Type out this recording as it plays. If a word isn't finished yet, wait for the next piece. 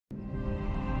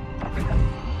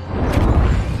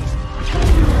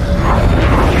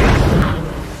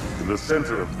In the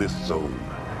center of this zone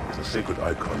is a sacred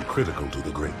icon critical to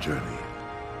the great journey.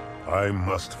 I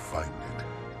must find it.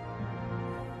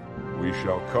 We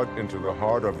shall cut into the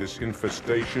heart of this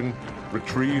infestation,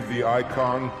 retrieve the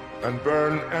icon, and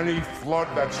burn any flood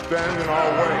that stand in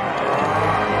our way.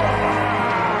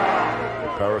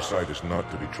 The parasite is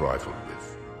not to be trifled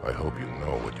with. I hope you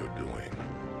know what you're doing.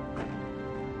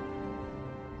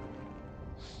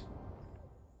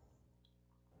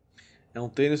 É um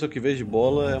tênis, só que em vez de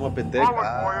bola é uma peteca.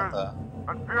 Ah, tá.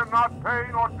 And fear not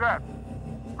pain or death.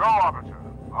 Go, Arbiter.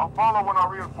 I'll follow when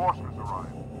our reinforcements arrive.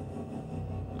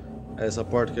 É essa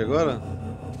porta aqui agora?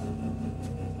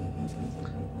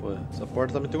 Pô, essa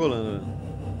porta tá me engolando, velho.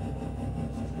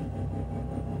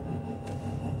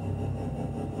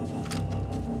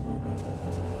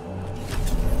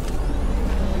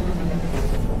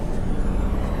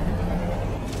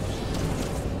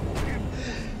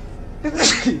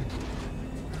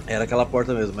 Era aquela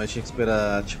porta mesmo, mas tinha que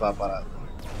esperar ativar a parada.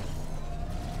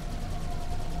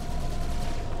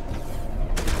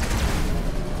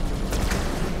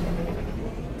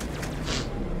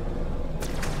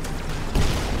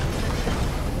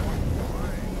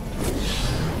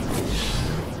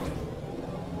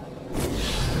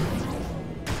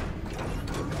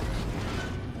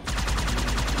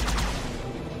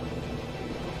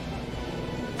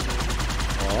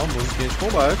 Ó, musiquinha de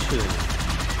combate.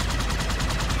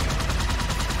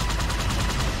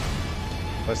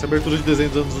 Parece abertura de desenho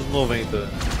dos anos 90.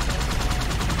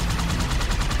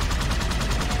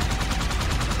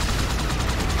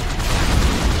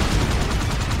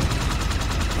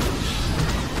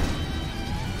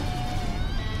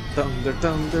 Thunder,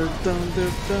 thunder,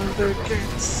 thunder, thunder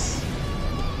kids.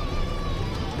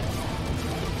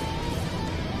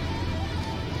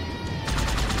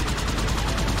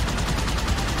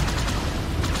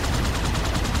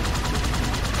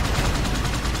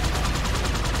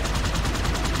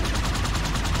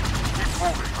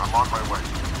 I'm on my way.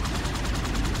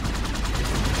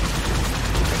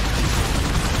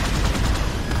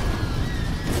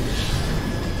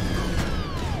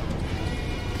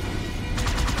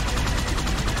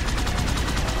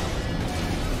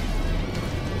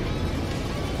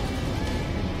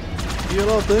 E olha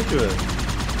lá o tanque, velho.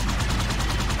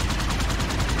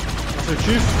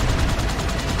 Assertivo.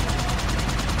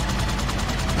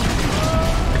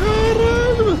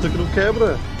 Caralho, meu, o tanque não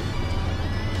quebra.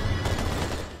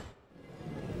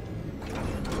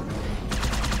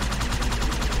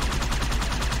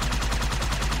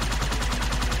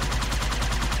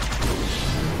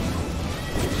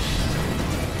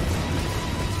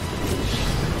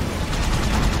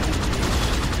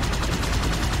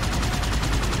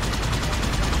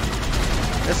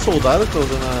 É soldado que tá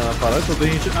usando a parada? Então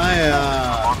tem gente... Ah, é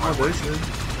a... Uma desse, né?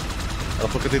 Ela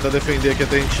falou que ia tentar defender aqui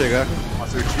até a gente chegar com um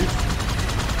assertivo.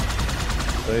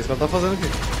 Então é isso que ela tá fazendo aqui.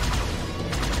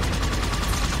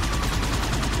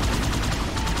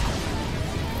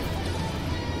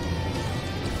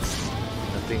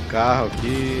 Já tem carro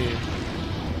aqui.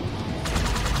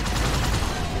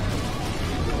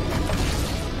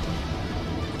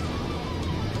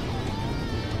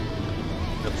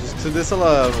 Você desça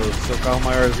lá, meu, seu carro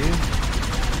maiorzinho.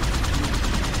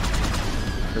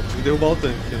 Eu preciso derrubar o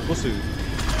tanque, eu não consigo.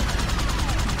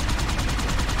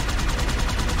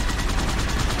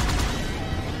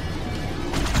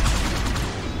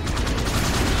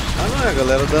 Ah não, é a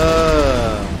galera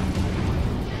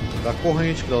da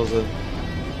corrente que tá usando.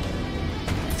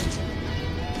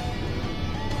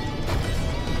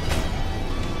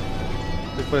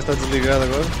 O que parece estar desligado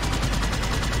agora?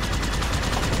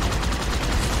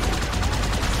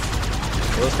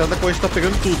 Os caras da corrente tá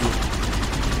pegando tudo.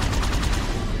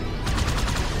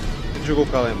 Ele jogou o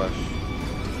cara lá embaixo.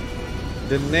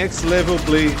 The next level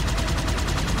play.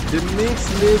 The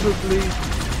next level play.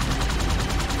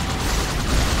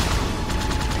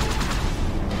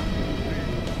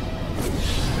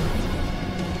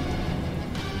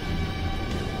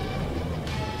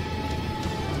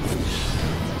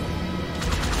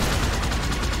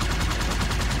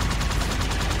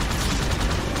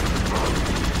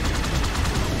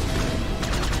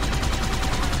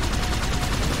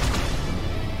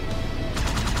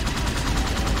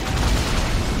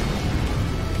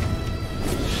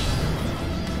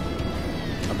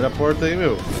 Abre a porta aí,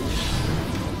 meu.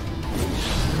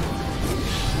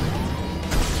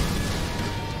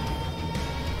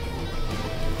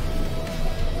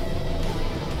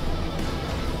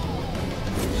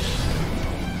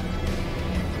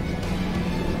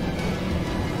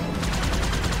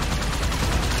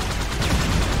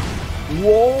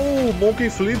 Uou! Oh, Monkey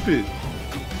Flip!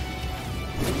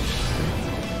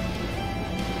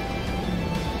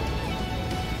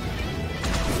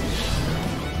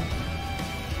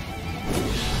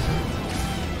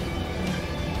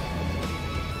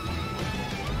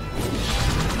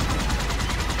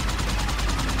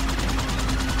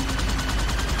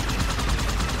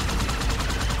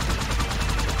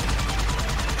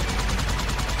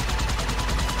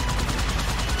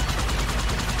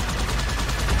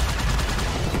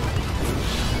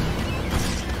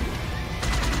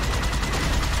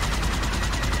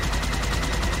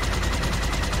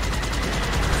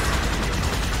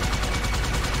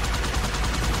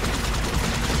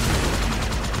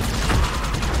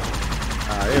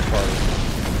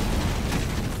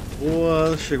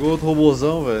 Boa, chegou outro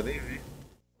robôzão, velho, nem vi.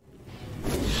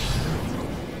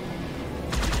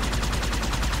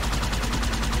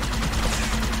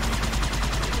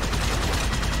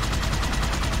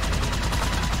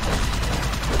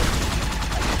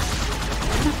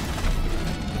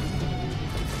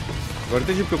 Agora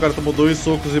entendi porque o cara tomou 2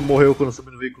 socos e morreu quando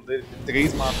subiu no veículo dele.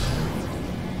 3 mapas.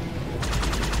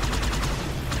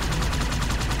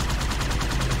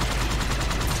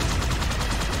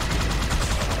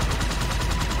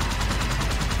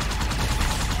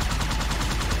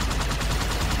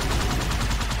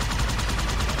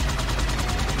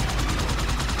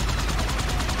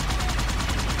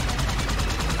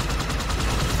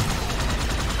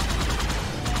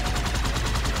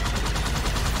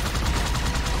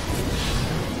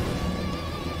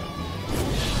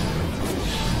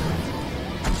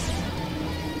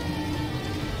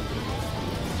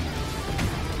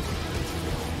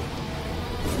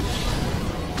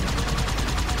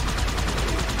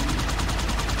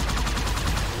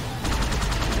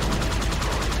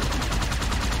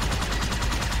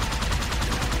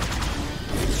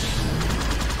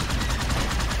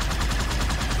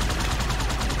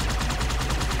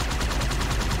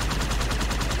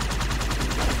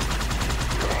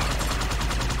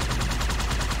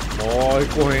 Morre,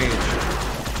 corrente.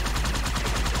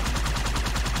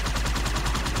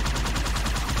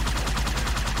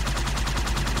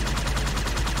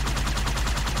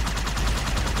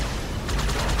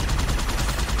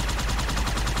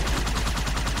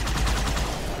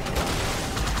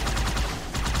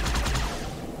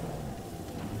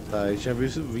 Tá, aí tinha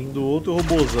vindo outro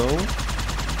robôzão.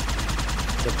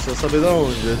 Só precisa saber da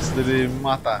onde, antes dele me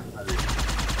matar. Ali.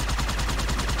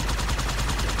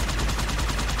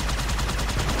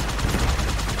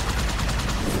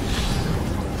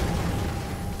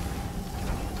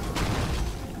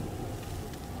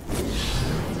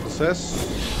 Sucesso.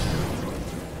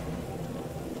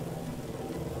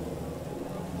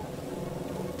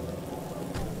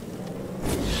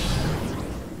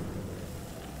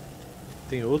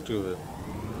 Tem outro, velho.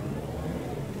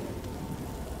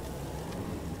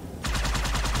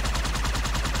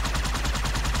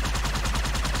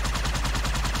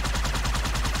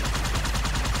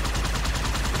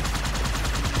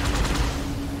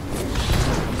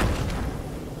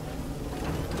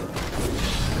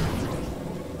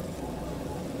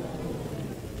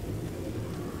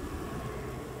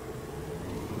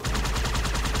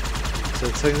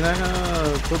 Você nega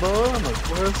toda hora, mas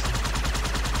porra é essa?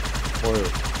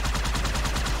 Morreu.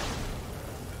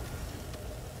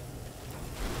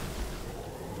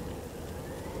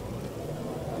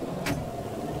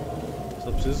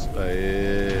 Só preciso.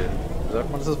 Aê. Já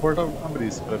que essas portas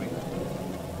abrissem pra mim.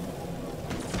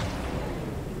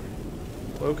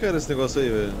 Pô, eu quero esse negócio aí,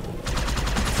 velho.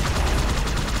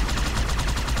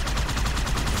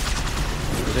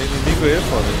 Tem inimigo aí, é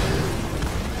foda.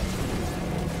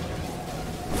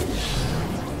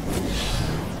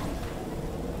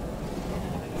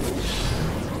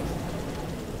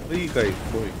 Ih, caí,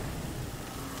 morri.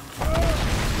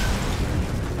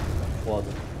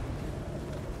 Foda.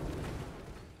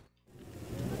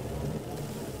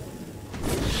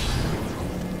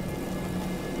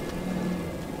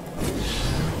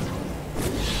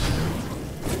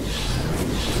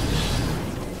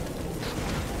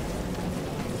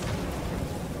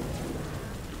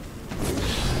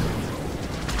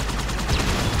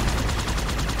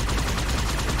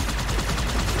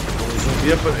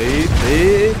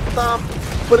 Eita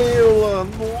preula,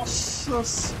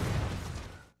 nossa!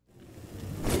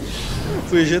 Eu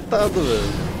fui ejetado,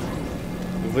 velho.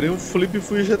 Eu virei um flip e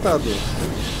fui ejetado.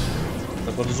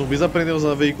 Então, quando os zumbis aprendem a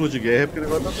usar veículo de guerra é porque o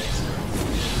negócio tá tenso.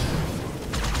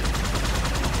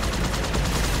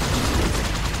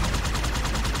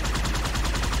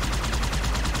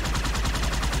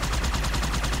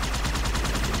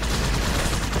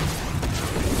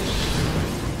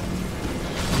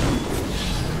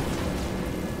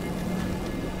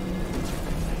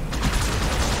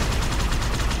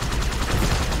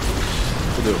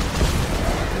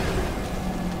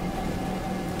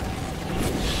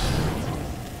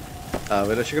 Ah,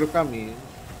 mas achei que era o caminho.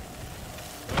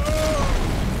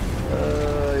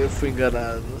 Ah, eu fui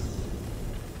enganado.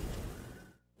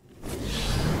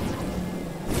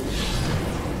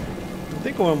 Não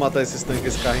tem como eu matar esses tanques,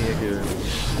 esse carrinho aqui, velho.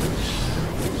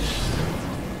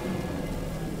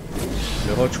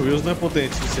 Meu Hot Wheels não é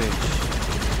potente o suficiente.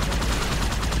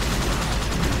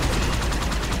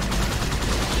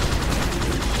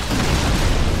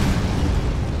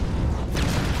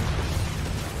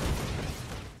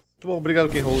 Muito bom, obrigado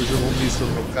quem jogou um míssil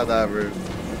no meu cadáver.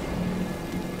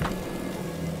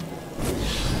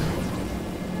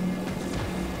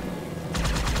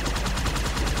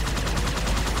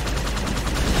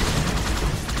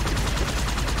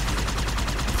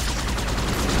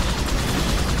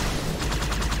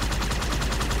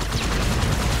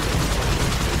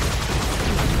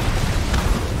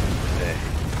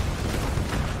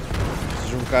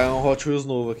 Cai um Hot Wheels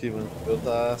novo aqui, mano. O meu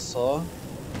tá só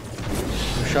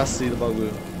o chassi do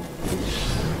bagulho.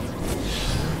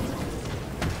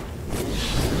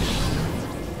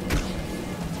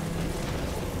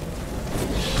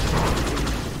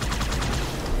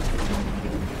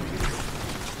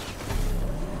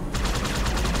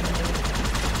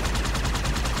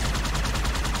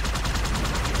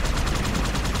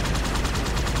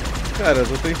 Cara, eu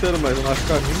tô tentando, mas eu não acho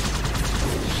caminho.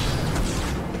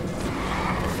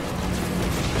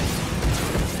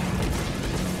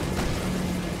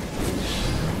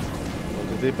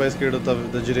 Tentei pra esquerda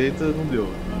da direita, não deu.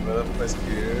 Agora pra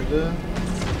esquerda.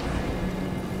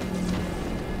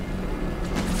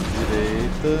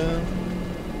 Direita.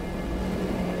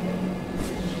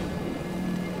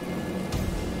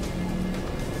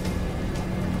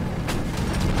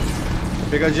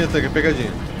 Pegadinha, tanque,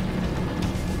 pegadinha.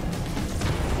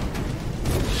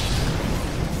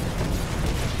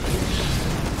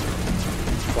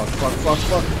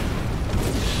 Fuck.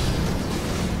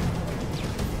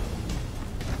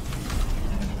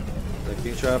 Daqui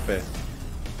a gente vai a pé.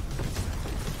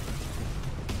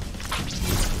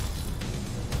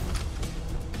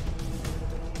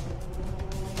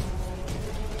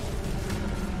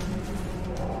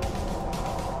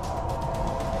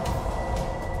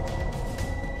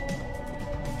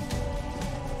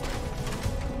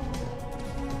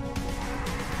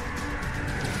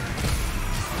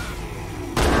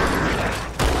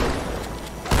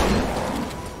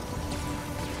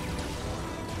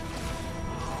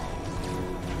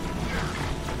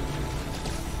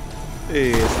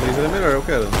 Esse laser é melhor, eu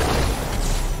quero.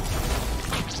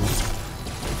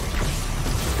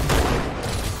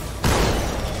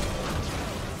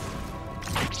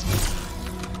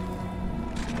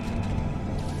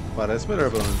 Parece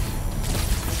melhor, pelo menos.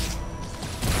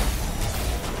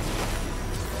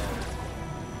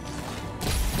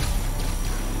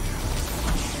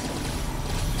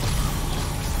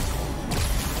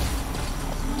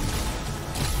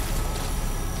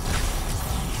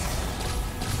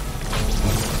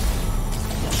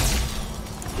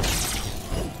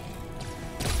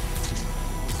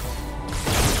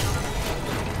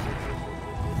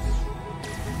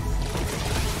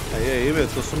 Aí, velho,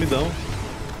 tô sumidão.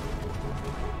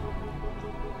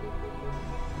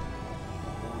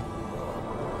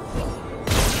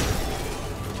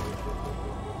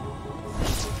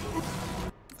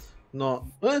 Não.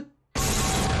 Hã?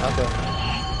 Ah,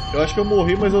 tá. Eu acho que eu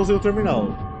morri, mas eu usei o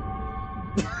terminal.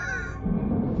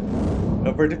 Eu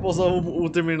apertei pra usar o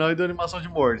terminal e deu animação de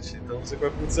morte. Então não sei o que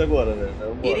vai acontecer agora, né?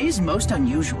 It is most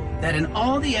unusual that in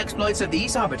all the exploits of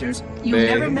these arbiters, you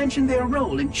never mention their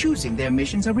role in choosing their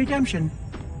missions of redemption.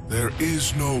 There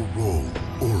is no role,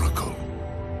 Oracle.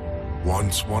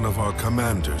 Once one of our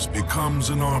commanders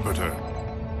becomes an arbiter,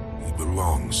 he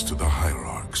belongs to the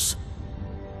hierarchs.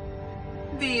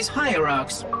 These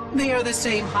hierarchs, they are the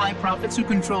same high prophets who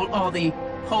control all the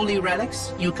holy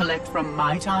relics you collect from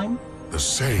my time? The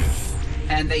same.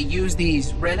 And they use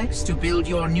these relics to build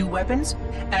your new weapons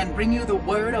and bring you the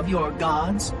word of your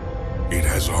gods? It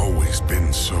has always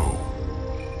been so.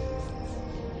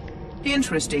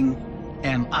 Interesting.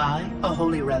 Am I a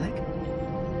holy relic?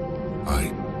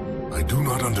 I do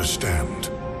not understand.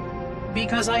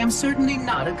 Because I am certainly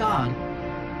not a god.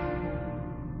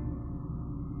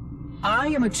 I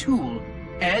am a tool,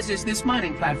 as is this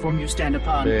mining platform you stand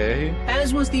upon,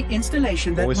 as was the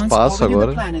installation that once orbited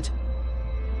the planet.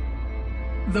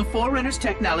 The Forerunner's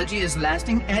technology is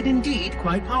lasting and indeed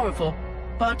quite powerful,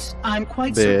 but I'm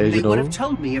quite certain they would have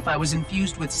told me if I was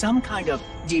infused with some kind of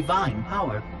divine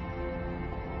power.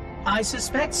 I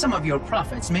suspect some of your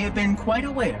prophets may have been quite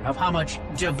aware of how much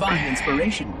divine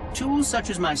inspiration tools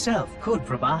such as myself could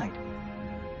provide.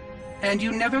 And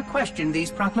you never questioned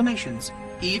these proclamations,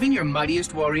 Even your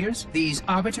mightiest warriors, these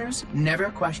arbiters, never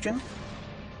questioned?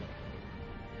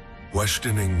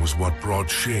 Questioning was what brought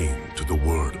shame to the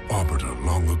word arbiter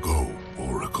long ago,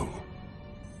 Oracle.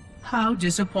 How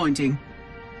disappointing.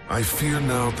 I fear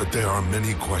now that there are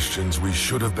many questions we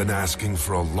should have been asking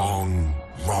for a long,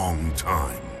 long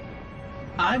time.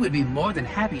 I would be more than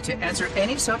happy to answer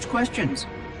any such questions,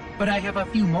 but I have a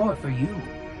few more for you.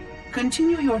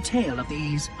 Continue your tale of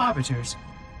these arbiters.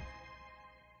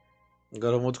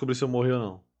 Agora vamos descobrir se eu morri ou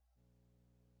não.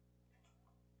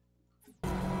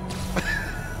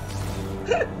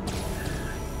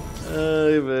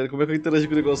 Ai, velho, como é que eu interajo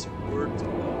com o negócio morto?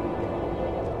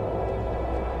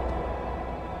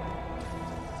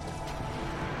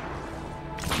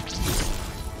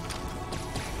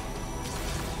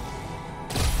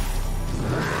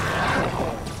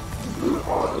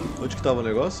 Onde que tava o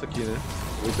negócio? Aqui, né?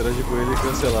 Vou interagir com ele e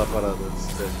cancelar a parada.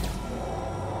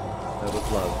 É do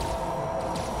outro lado.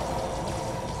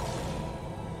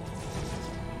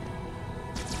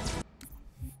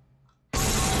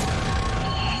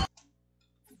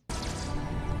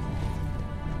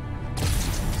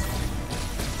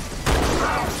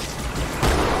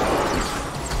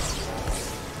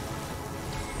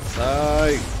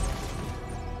 Sai!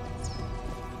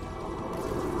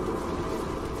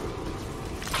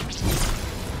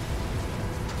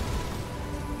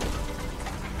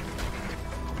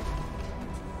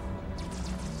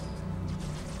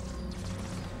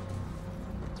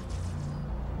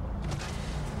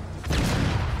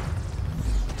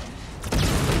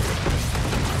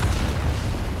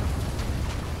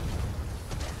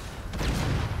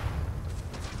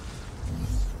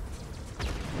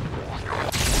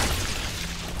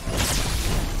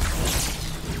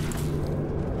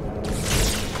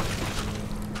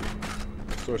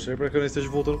 Torcer para que eu não esteja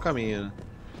voltando o caminho, né?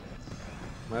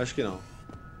 Mas acho que não.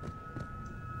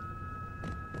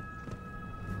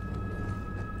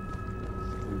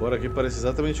 Embora aqui pareça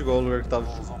exatamente igual ao lugar que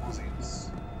estavam os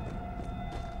robozinhos.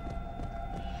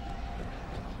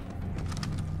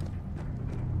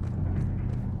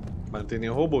 Mas não tem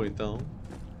nenhum robô, então.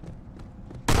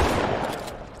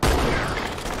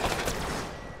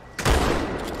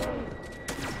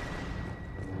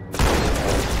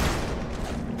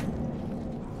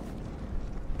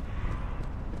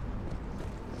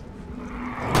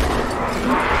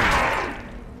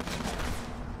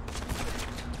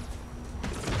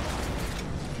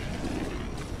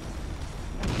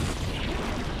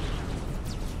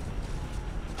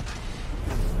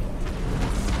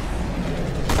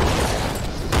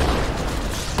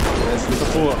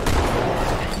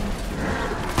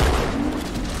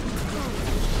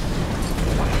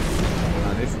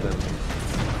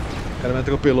 O cara me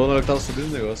atropelou na hora que tava subindo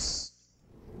o negócio.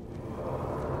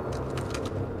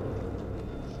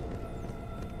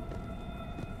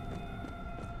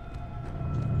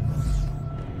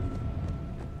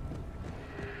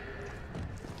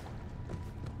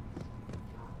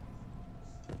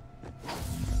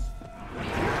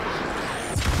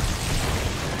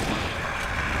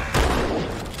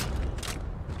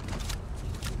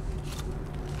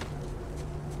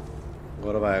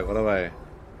 Agora vai, agora vai.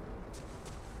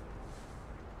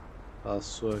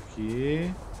 Passou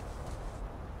aqui.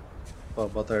 Opa,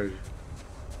 boa tarde.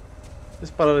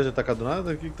 Eles pararam de atacar do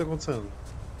nada? O que tá acontecendo?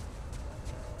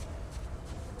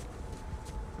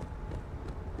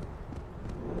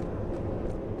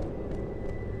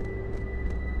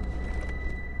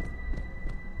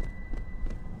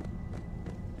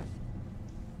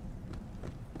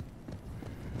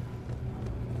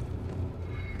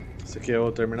 Esse aqui é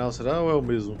o terminal, será ou é o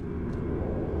mesmo?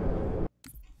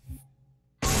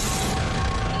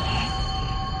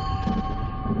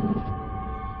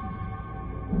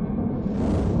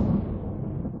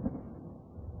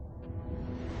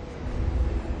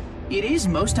 It is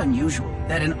most unusual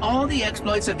that in all the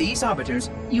exploits of these arbiters,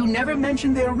 you never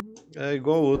mention their... É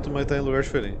igual o outro, mas tá em lugar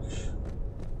diferente.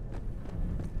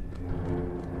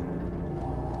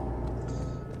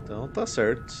 Então tá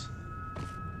certo.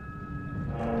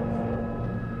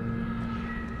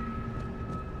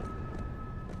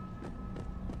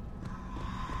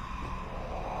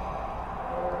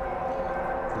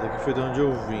 Esse daqui foi de onde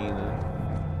eu vim, né?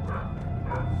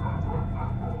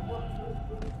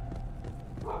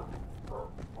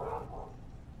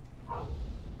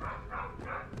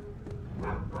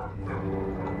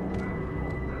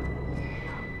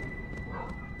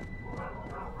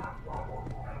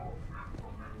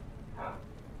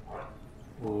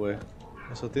 Ué,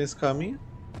 só tem esse caminho?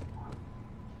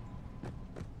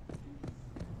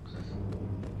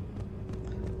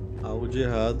 Algo de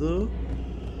errado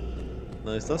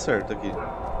não está certo aqui.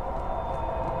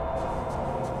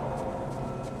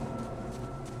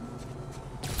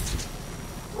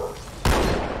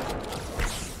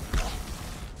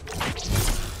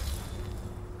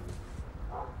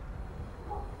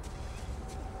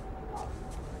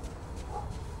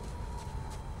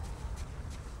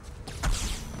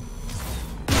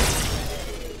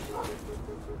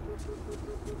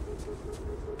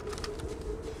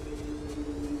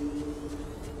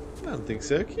 Não, tem que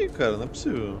ser aqui, cara, não é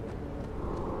possível.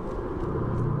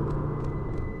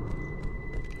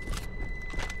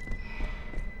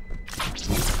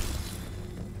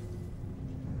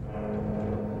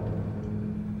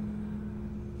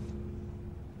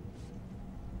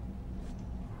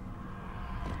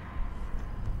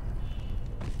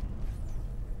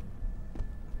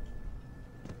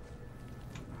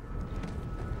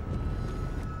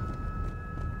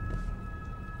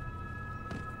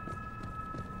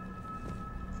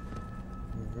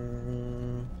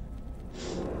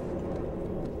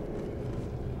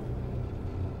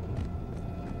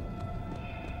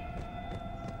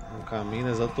 Caminho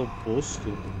no exato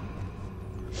oposto.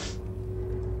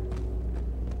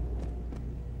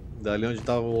 Dali onde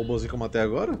tava o robozinho que eu matei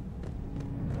agora?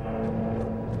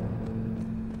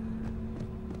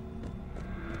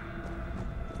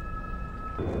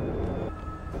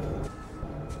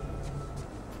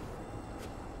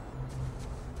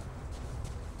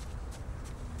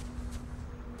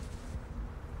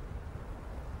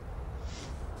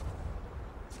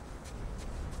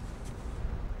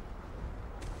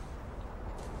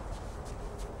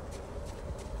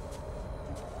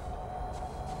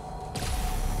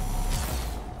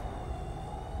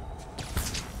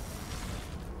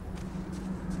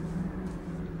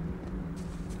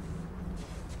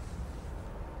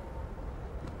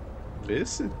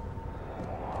 Esse?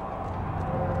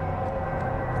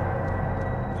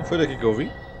 Não foi daqui que eu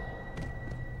vim?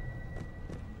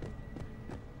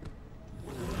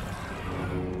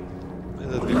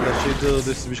 Mas aqui tá cheio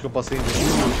desse bicho que eu passei em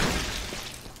cima.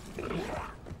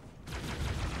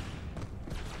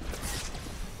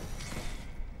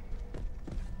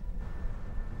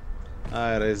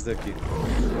 Ah, era esse daqui que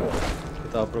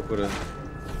eu tava procurando.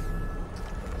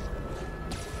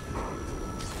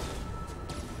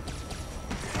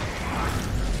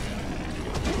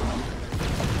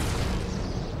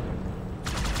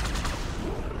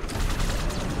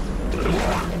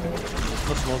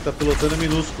 Nossa, o maluco tá pilotando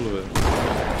minúsculo, velho.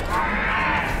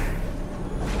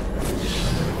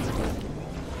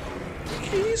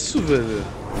 Que isso, velho?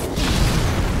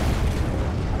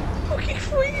 O que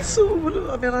foi isso?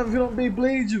 A minha nave virou uma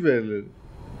Beyblade, velho.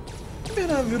 A minha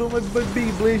nave virou uma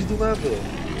Beyblade do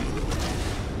nada.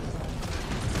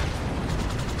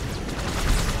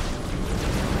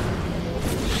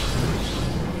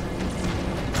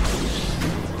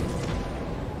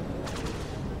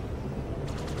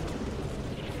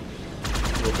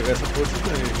 Vou pegar essa porra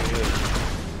também,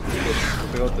 vou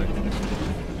pegar o tanque.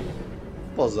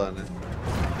 Vou pausar, né?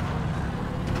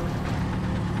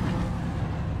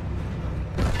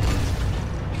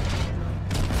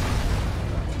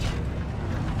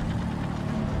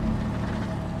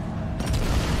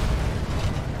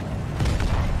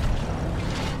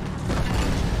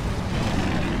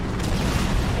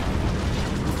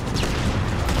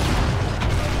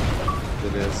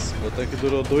 Beleza, o tanque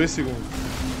durou 2 segundos.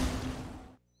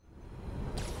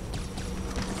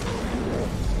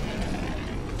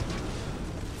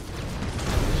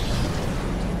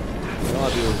 Então,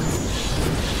 adeus.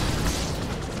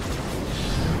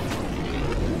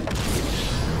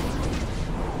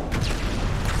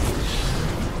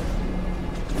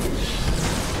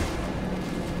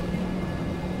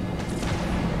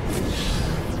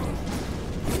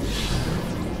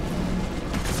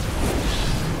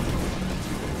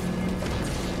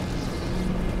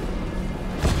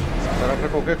 Pra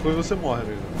qualquer coisa você morre,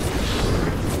 amigo.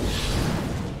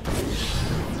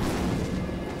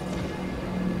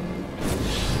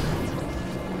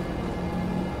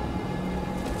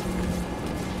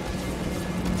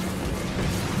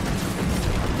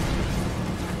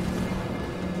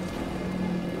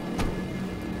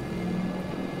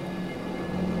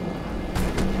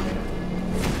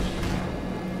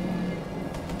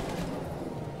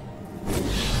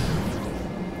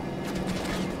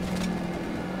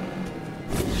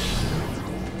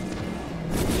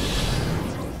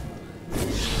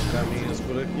 Caminhos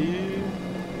por aqui.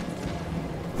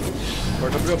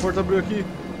 A porta abriu aqui.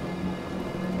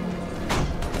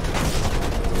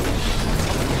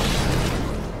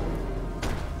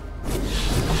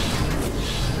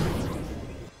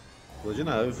 Vou de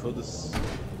nave, foda-se.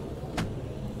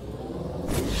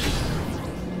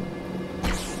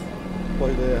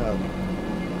 Pode dar errado.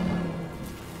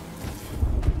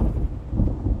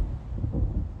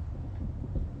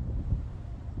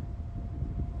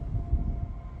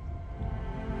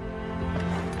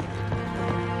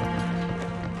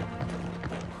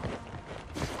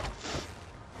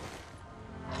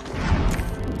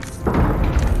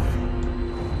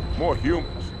 More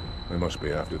humans. They must must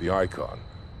be after the icon.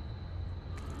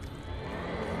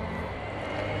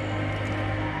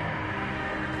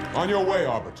 On your way,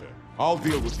 Arbiter. I'll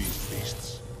deal with these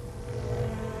beasts.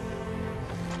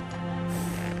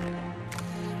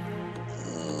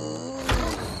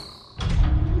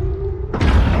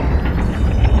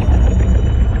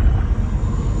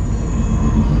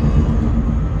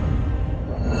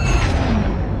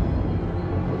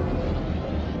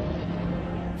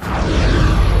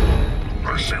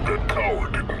 I see that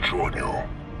coward didn't join you.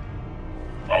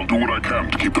 I'll do what I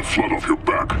can to keep the flood off your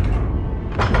back.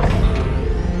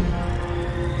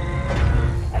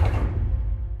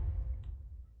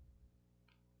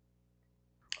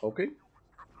 Okay.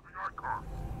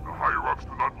 The higher-ups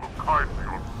do not look kindly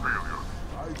on failure.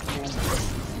 I go restless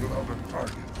without a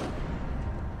target.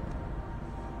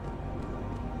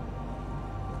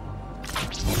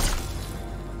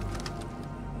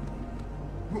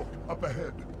 Look, up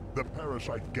ahead. The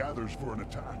parasite gathers for an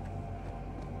attack.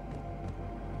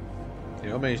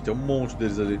 Realmente, tem monte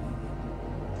deles ali.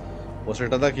 Vou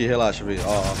acertar daqui, relaxa, velho.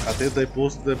 Ó, cateta da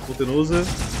hipotenusa.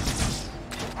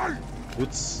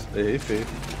 Putz, errei feio.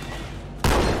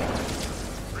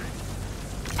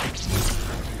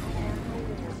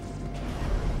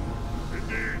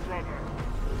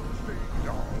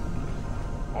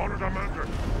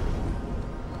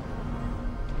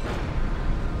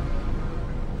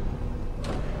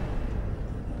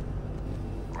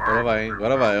 Agora vai, hein?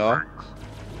 Agora vai, ó.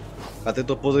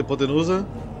 Cateta da hipotenusa.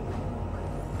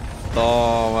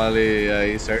 Toma ali,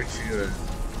 aí certinho,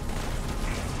 velho.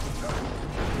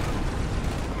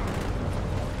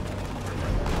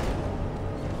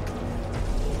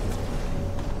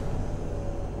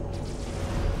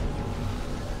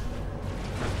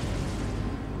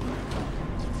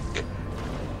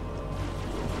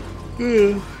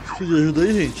 Precisa de ajuda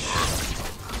aí, gente.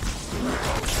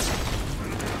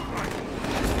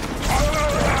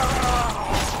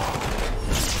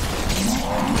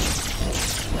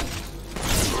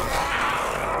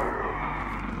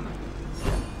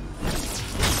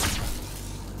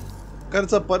 O cara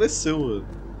desapareceu, mano.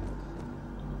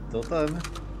 Então tá, né?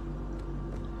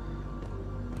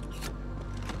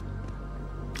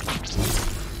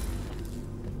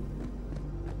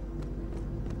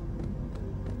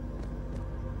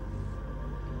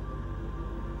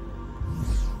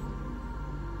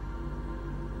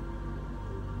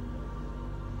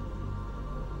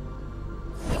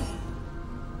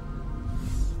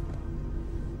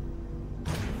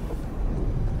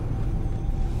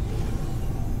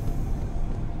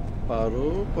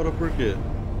 Parou por quê?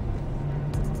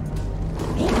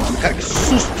 Cara, que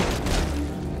susto!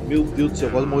 Meu Deus do céu,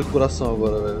 quase morri do coração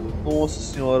agora, velho. Nossa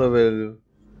senhora, velho.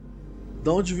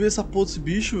 Da onde veio essa porra desse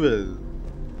bicho, velho?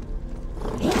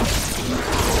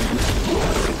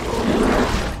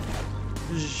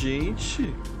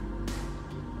 Gente.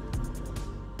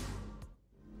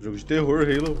 Jogo de terror,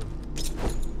 Halo.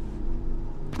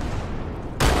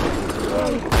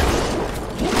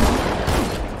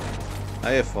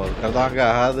 Aí é foda, o cara dá uma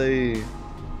agarrada e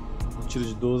um tiro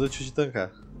de 12 é difícil de tancar.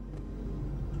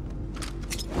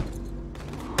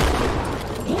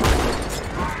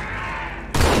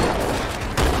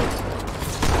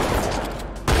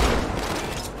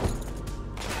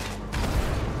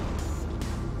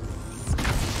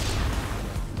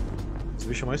 Esse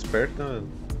bicho é mais perto, né,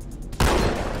 velho?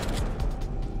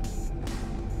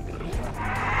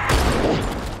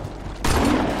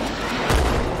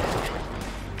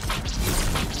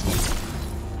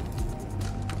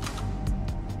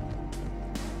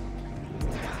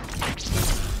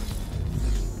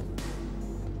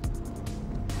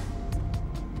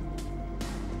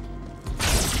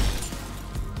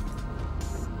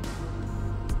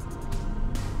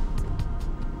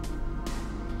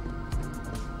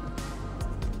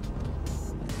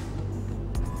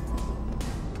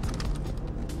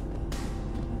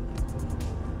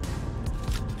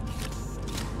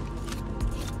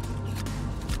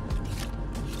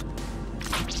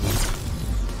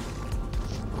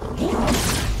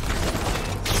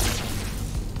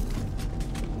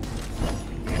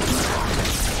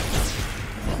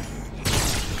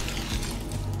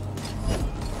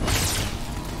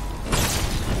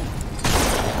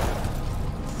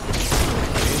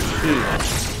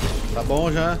 Tá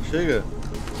bom já, chega.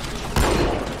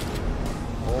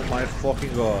 Oh my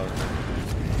fucking god.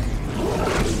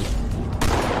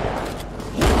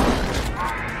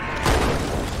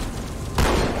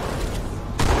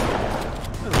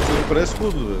 Não parece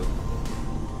escudo, velho.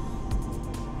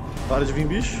 Para de vir,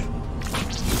 bicho.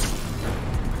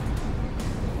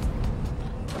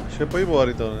 Acho que é pra ir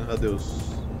embora então, né? Adeus.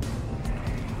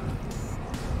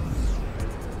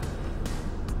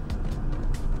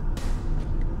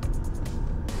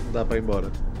 Dá pra ir embora.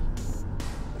 The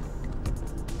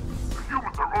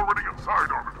humans are already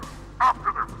inside, Arbiter.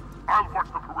 After them, I'll watch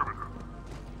the perimeter.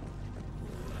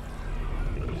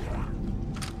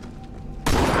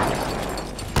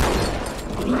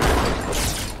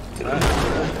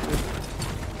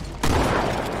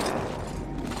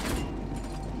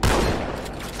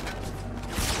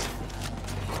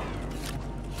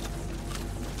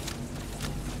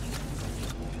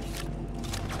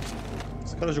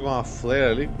 Esse cara jogou uma flare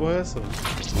ali, que porra é essa, mano?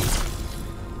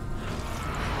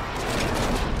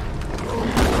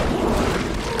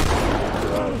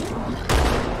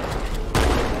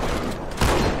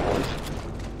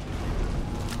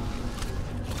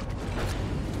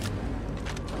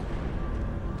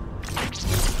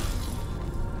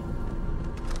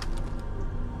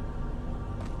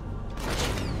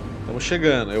 Estamos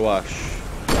chegando, eu acho.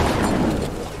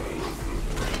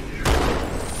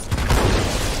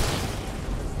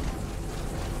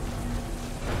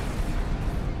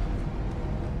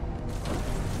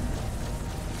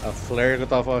 A flare que eu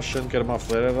tava achando que era uma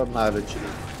flare era nada, tio.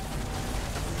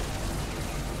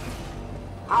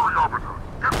 Hurry, Arbiter.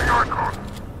 Get the icon.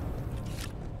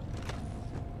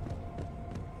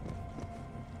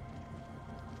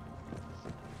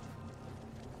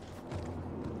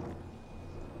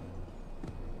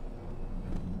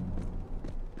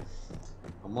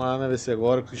 Vamos lá, né? Ver se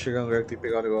agora que chegar no lugar que tem que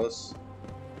pegar o negócio.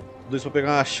 Dois pra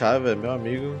pegar uma chave, velho, meu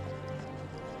amigo.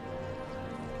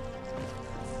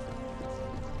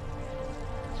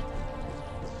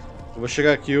 Eu vou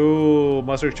chegar aqui, o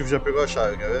Master Chief já pegou a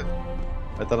chave, quer ver?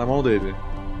 Vai estar na mão dele.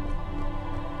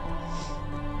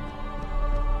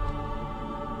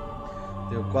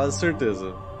 Tenho quase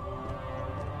certeza.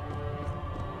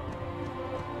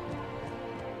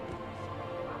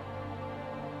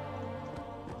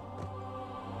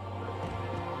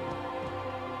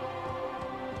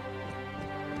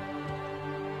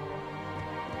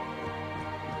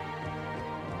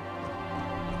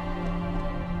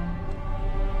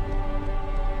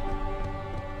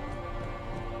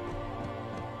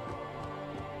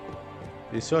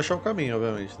 E se eu achar o caminho,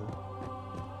 obviamente, né?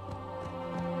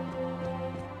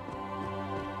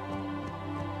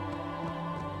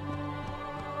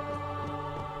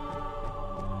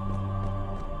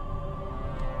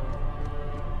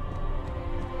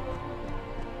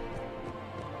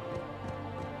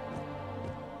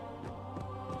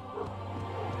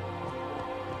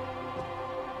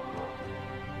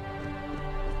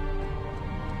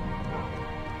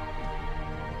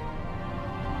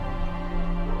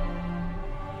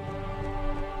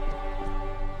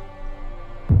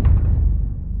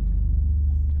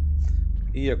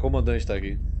 Ih, a comandante tá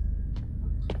aqui.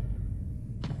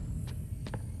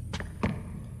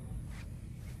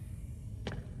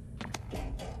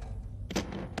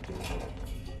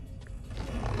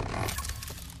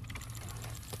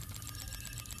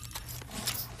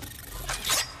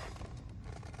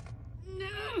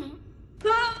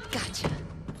 Gotcha.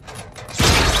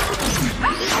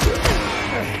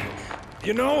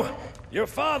 You know, your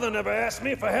father never asked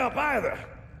me for help either.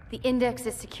 The index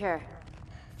is secure.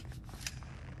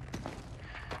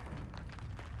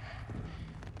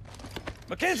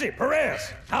 Mackenzie,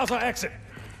 Perez, how's our exit?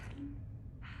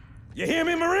 You hear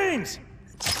me, Marines?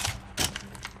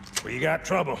 We got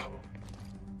trouble.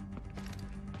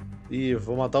 Ih, eu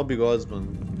vou matar o Bigodes, mano.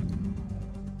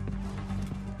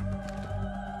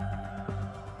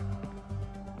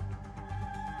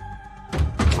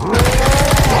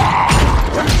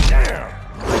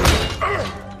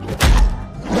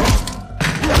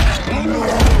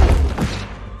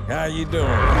 How you doing?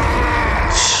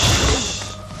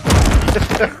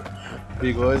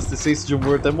 Bigodes tem senso de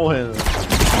humor até morrendo.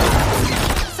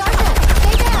 Sergeant,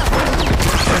 stay down!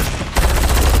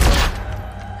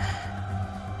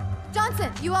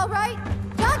 Johnson, you all right?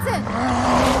 Johnson!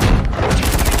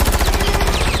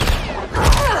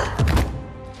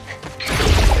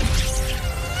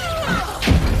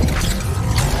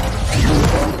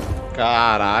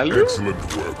 Caralho!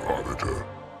 Excellent work, Arbiter.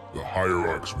 The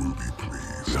hierarchs will be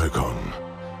pleased. The icon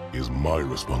is my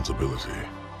responsibility.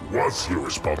 Was your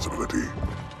responsibility.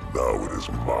 Now it is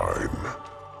mine.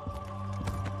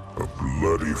 A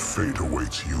bloody fate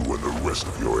awaits you and the rest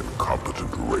of your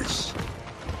incompetent race.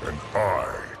 And I,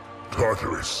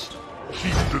 Tartarus,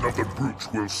 chieftain of the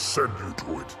brutes, will send you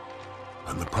to it.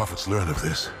 And the prophets learn of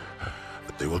this,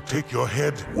 that they will take your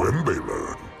head when they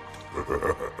learn.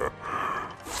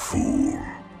 Fool.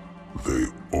 They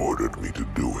ordered me to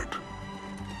do it.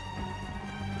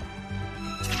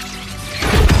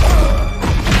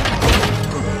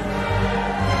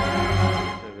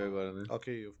 Quer ver agora, né?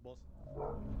 Ok, eu vou...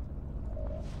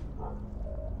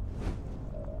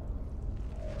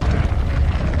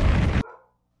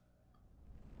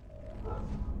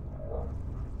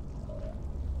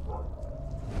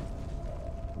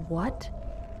 What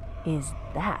is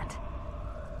that?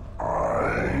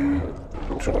 I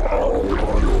took all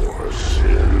your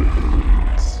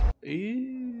sins.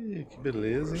 Ih, que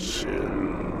beleza, hein?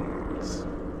 Sins.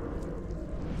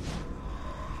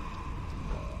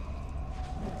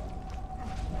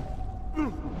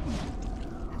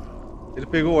 Ele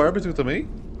pegou o árbitro também?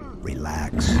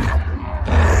 Relax.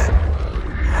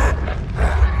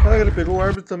 Ah, ele pegou o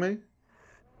árbitro também.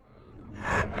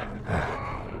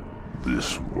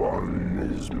 This one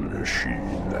is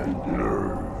machine and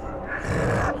nerve,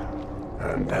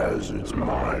 and has its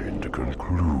mind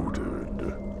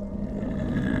concluded.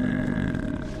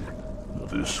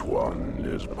 This one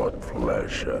is but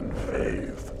flesh and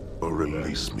faith.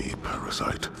 Release me,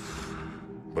 parasite.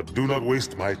 But do not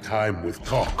waste my time with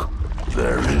talk.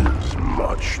 There is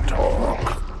much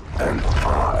talk, and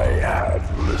I have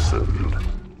listened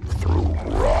through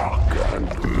rock and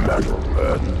metal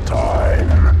and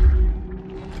time.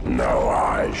 Now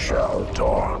I shall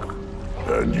talk,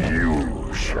 and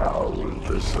you shall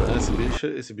listen.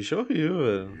 Esse bicho é horrível,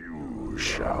 velho. You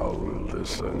shall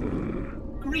listen.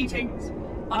 Greetings.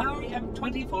 I am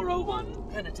 2401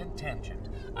 Penitent Tangent.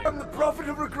 I'm the Prophet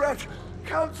of Regret,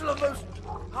 Counselor Most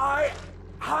High,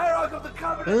 Hierarch of the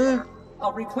Covenant.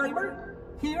 A reclaimer?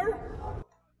 Here?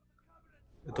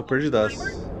 Eu tô perdidaço.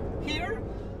 Here?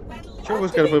 Tinha alguma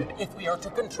coisa que era If we are to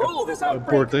control this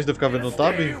importante de eu ficar vendo no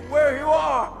tab? Stay where you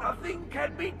are. Nothing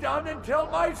can be done until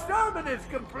my sermon is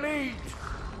complete.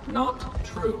 Not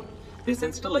true. This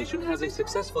installation has a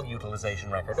successful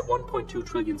utilization record of 1.2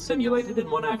 trillion simulated and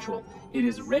 1 actual. It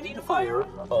is ready to fire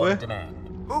on demand.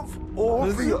 Of all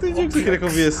Mas the eu entendi que você queria que eu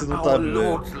visse no our tab,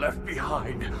 lords left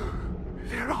behind,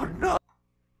 there are none.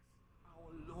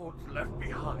 Our lords left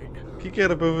behind. O que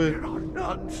era pra eu ver? There are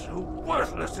none so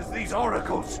worthless as these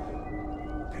oracles.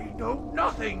 They know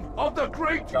nothing of the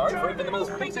great journey. The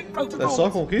most basic É protocols. só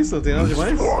a conquista? Não tem nada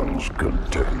demais? This one's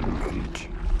containment.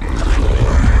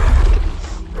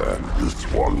 And this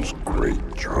one's great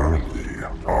journey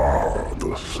are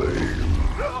the same.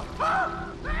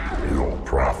 Your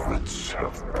prophets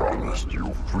have promised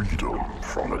you freedom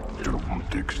from a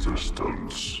doomed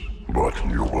existence, but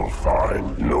you will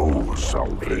find no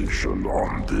salvation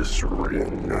on this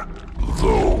ring.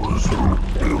 Those who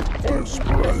built this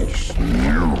place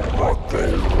knew what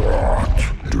they wrought.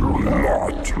 Do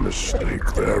not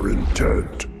mistake their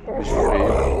intent, or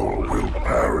all will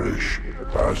perish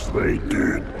as they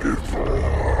did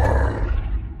before.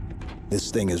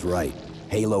 This thing is right.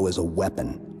 Halo is a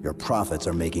weapon. Your prophets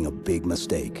are making a big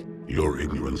mistake. Your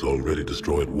ignorance already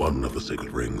destroyed one of the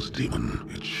sacred rings, demon.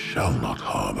 It shall not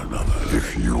harm another.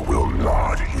 If you will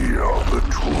not hear the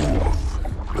truth,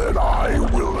 then I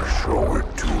will show it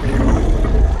to you.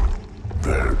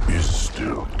 There is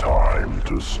still time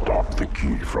to stop the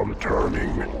key from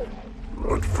turning.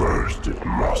 But first it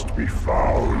must be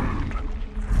found.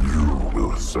 You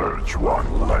will search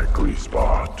one likely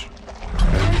spot,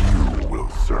 and you will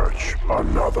search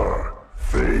another.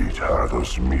 Fate had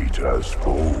us meet as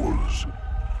foes,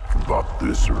 but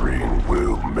this ring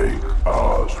will make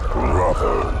us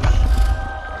brothers.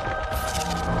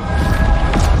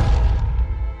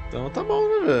 Então tá bom,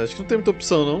 né, velho? Acho que não tem muita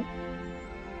opção, não.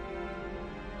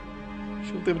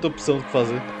 Acho que não tem muita opção do que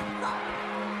fazer.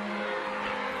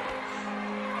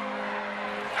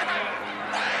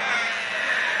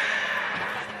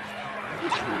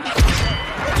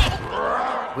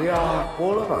 We are,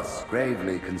 all of us,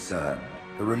 gravely concerned.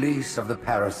 The release of the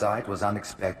parasite was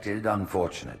unexpected,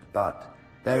 unfortunate, but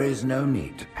there is no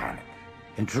need to panic.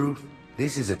 In truth,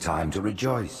 this is a time to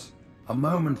rejoice. A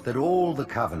moment that all the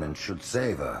Covenant should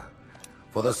savor.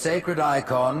 For the sacred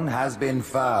icon has been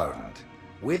found.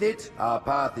 With it, our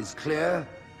path is clear,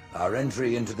 our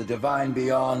entry into the divine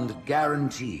beyond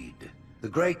guaranteed. The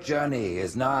great journey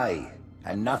is nigh,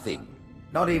 and nothing,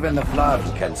 not even the flood,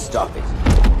 can stop it.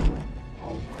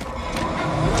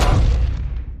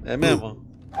 É mesmo?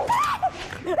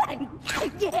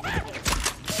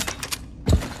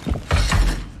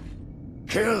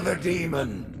 Kill the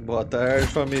demon. Boa tarde,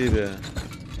 família.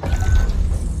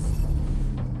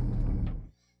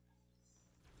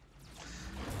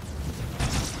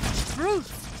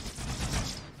 Brutes!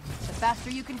 The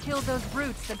faster you can kill those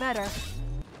brutes, the better.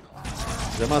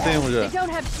 Já matei um já. They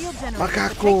don't have shield generators.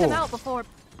 Macaco! Take them out before...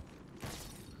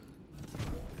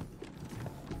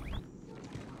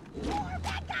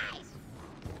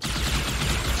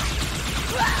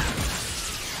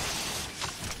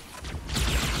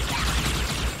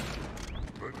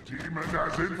 The demon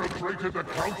has infiltrated the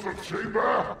council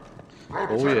chamber.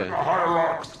 Oh yeah. The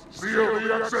hierarchs, seal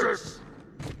the exits.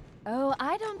 Oh,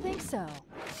 I don't think so.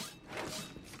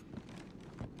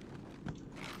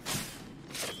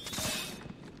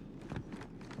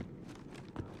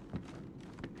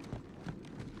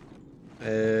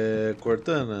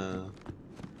 Cortana.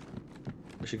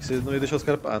 Achei que você não ia deixar os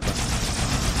caras... Ah, tá.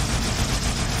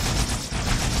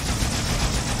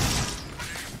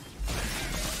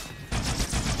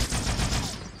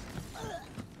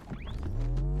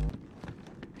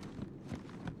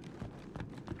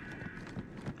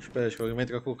 Espera, acho que alguém vai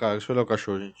entrar com o carro. Deixa eu olhar o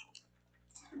cachorro, gente.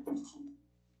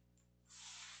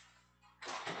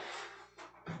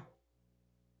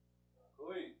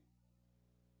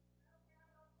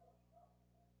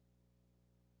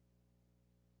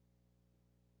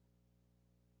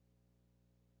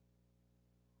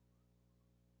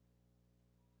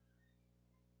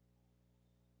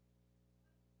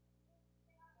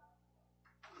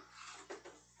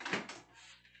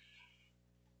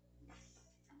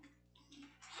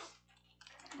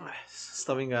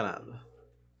 Estava enganado.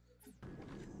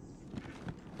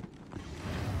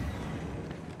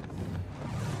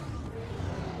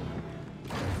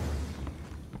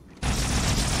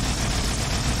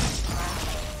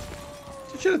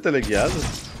 Você tira teleguiado?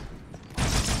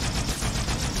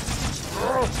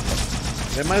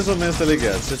 É mais ou menos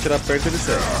teleguiado. Se você tirar perto, ele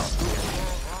segue.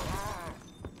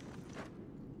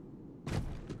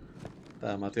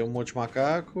 Tá, matei um monte de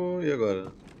macaco. E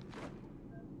agora?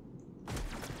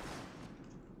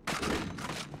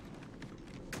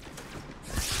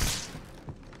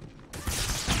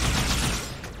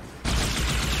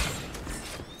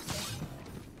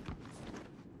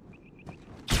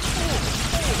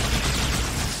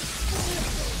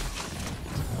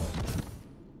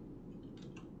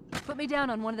 Put me down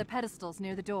on one of the pedestals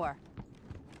near the door.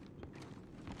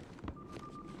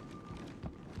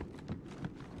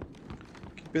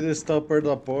 Que pedestal perto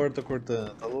da porta,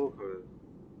 Cortana? Tá louco, velho?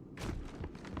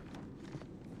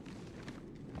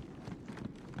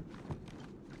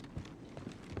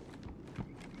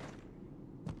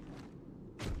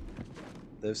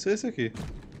 Deve ser esse aqui.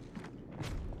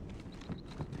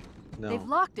 Não. They've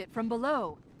locked it from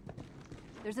below.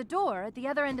 There's a door at the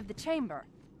other end of the chamber.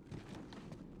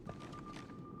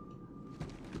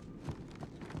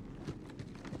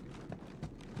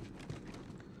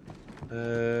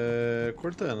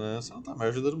 Cortana, você não tá me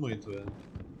ajudando muito, velho.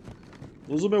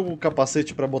 Usa o meu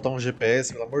capacete pra botar um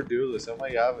GPS, pelo amor de Deus, isso é uma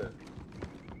IA, velho.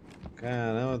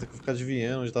 Caramba, tem que ficar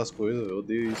adivinhando onde tá as coisas, eu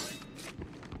odeio isso.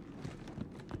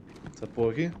 Essa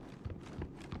porra aqui?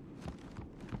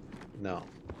 Não.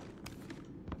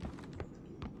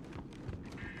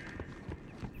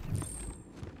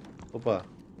 Opa.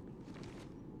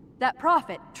 That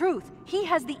prophet, Truth, he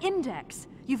has the index.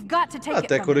 You've got to take it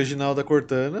Até que o original da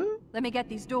Cortana. Let me get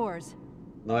these doors.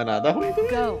 Não é nada ruim também.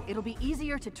 Go. It'll be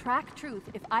easier to track Truth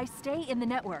if I stay in the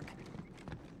network.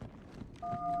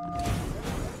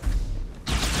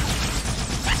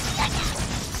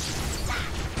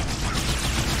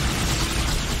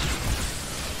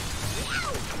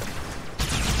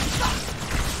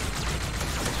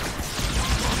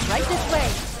 Right this way.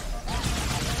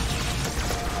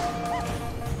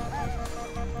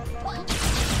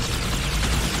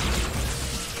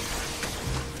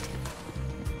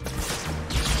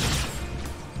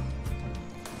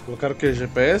 Colocaram o que?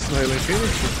 GPS no Halo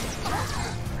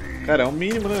Infinite? Cara, é o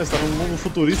mínimo, né? Você tá num mundo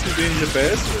futurista que tem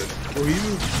GPS, velho.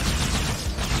 Horrível.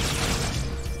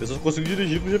 Eu só consigo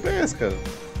dirigir com GPS, cara.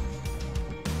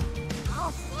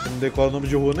 Eu não decoro o nome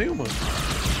de rua nenhuma.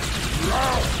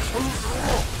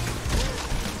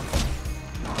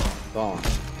 Toma,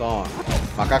 toma.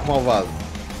 Macaco malvado.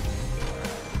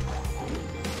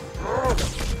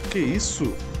 Que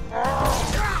isso?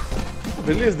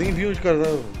 Beleza, nem vi onde o cara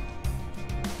tava.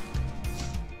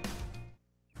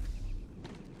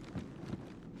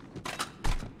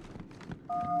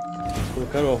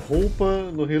 Colocaram a roupa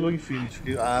no Halo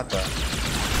Infinite. Ah, tá.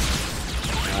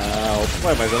 Ah,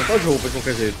 opa, mas ela não tá de roupa de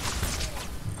qualquer jeito.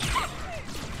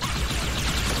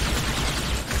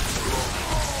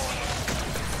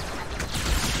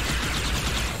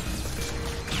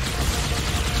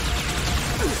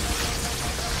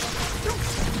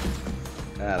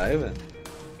 Caralho, velho.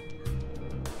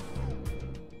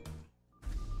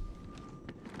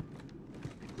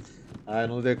 Ah, eu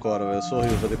não decoro, velho. Eu sou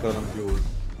horrível pra decorar nome de ouro.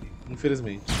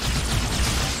 Infelizmente.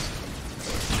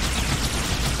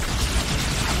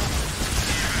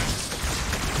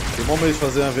 Tem bom medo de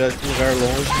fazer uma viagem para um lugar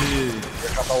longe e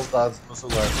acabar os dados do meu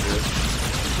celular.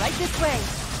 Right this way.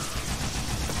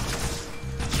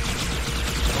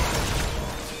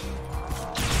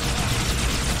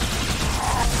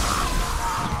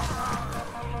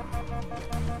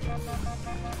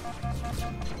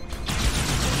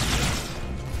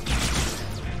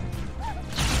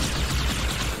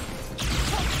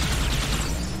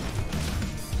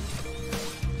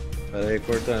 Pera aí,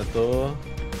 Cortana, tô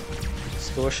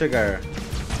Estou a chegar.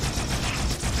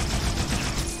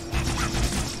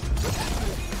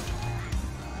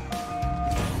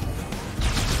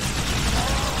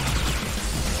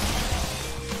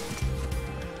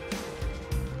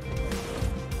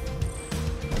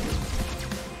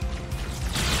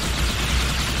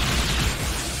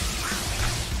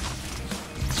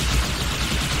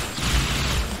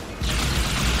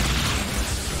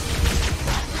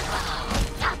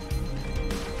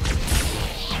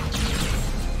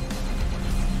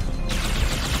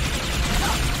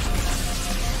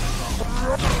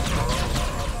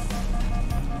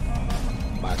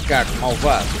 Macaco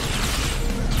malvado.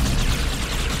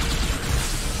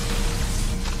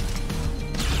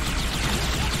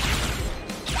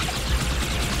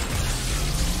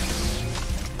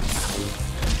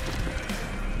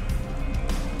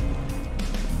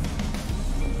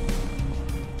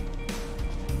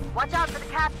 Watch out for the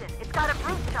captain. It's got a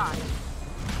brute shot.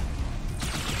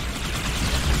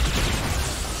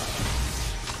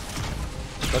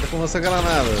 Cuidado com essa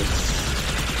granada.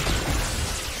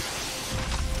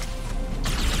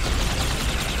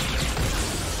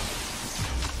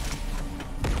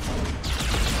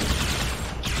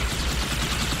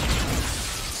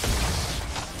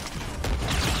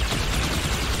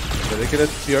 Que ele é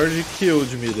pior de kill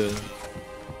de mira.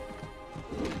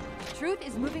 Truth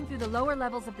is moving through the lower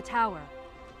levels of the tower.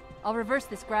 I'll reverse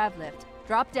this grav lift.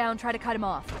 Drop down, try to cut him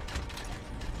off.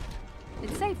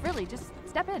 It's safe, really. Just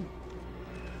step in.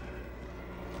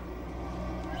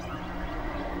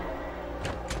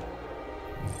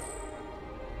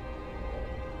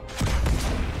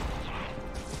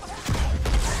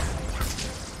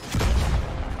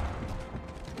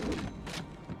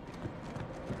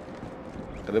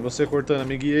 Cadê você cortando?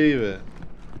 Me guia aí, velho.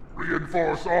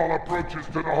 Reinforce all approaches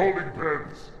to the holding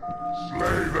pens.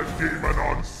 Slay the demon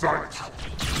on sight.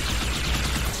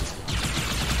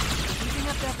 Keeping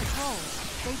up that patrol.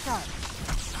 Stay sharp.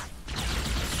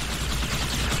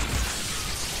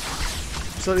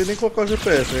 Não precisa nem colocar o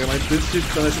GPS, né? Mas desse jeito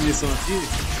que tá nessa missão aqui,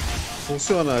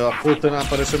 funciona. Ela cortando,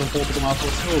 aparecendo um ponto do mapa,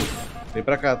 funcionou. Vem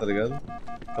pra cá, tá ligado?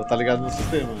 Ela tá ligado no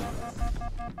sistema, né?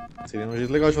 Seria um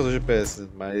jeito legal de fazer GPS,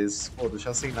 mas pô,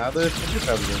 deixar sem nada é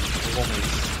complicado, né?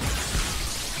 Normalmente.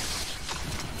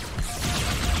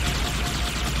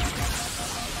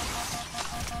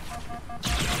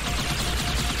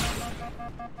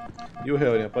 E o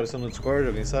Helren apareceu no Discord,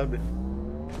 alguém sabe?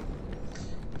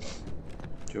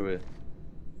 Deixa eu ver.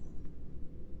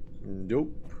 Deu.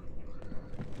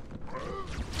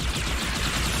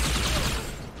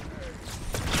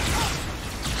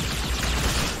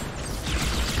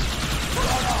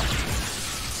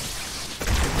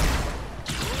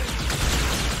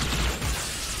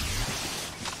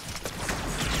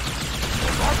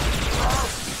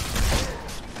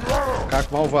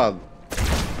 Macaco malvado.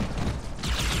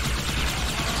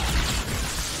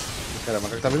 Caramba, o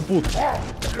macaco tá vindo puto.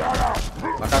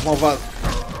 Macaco malvado.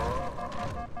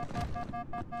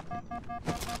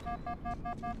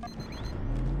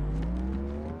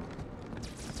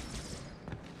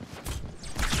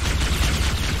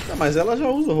 Ah, mas ela já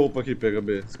usa roupa aqui,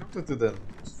 PHB. Isso que eu não tô entendendo.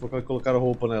 Se for colocar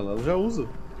roupa nela, ela já usa.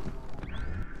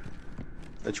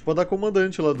 É tipo a da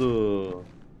comandante lá do...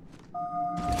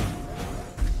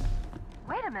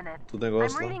 do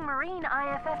negócio I'm reading marine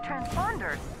IFF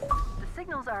transponders. The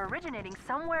signals are originating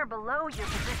somewhere below your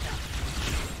position.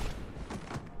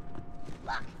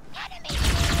 Look, enemy!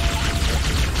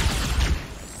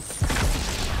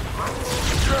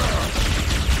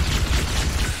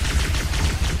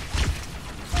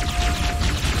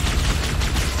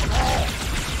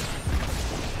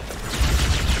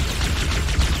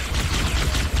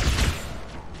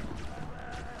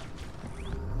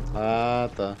 Ah,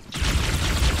 tá.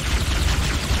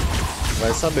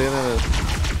 Vai saber, né, velho?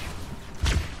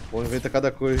 Bom, inventa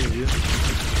cada coisa hoje em dia.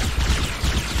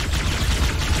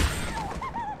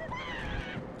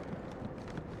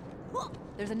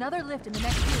 There's another lift in the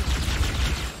next room.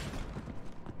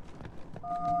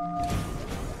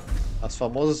 As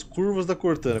famosas curvas da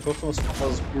Cortana. Qual são as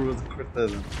famosas curvas da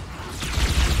Cortana?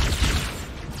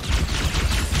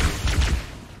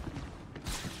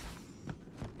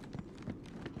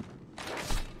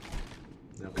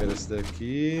 Eu quero esse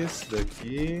daqui, esse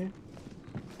daqui.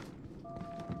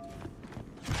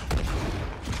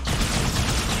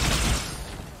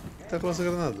 O que tá com essa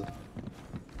granada?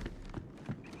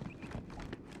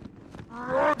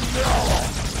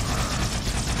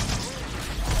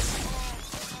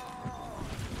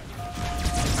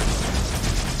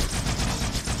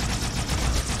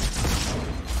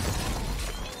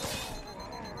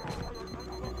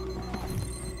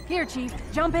 Here, Chief,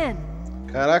 jump in.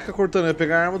 Caraca, Cortana, eu ia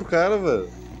pegar a arma do cara, velho.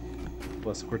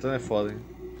 Pô, essa Cortana é foda, hein.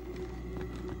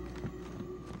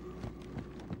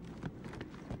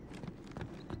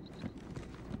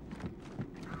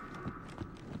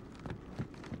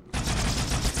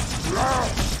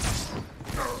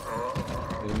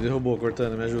 Ele me derrubou,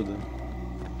 Cortana, me ajuda.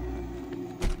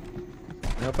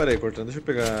 Não, pera aí, Cortana, deixa eu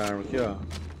pegar a arma aqui, ó.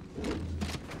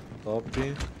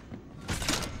 Top.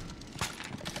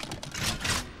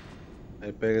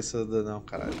 Aí pega essa da... não,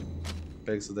 caralho.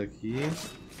 Pega essa daqui.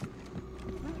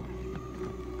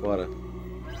 Bora.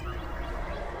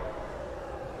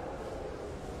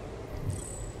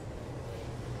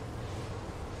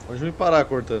 Onde me parar,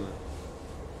 Cortana?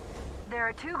 There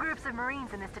are 2 groups of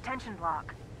Marines in this detention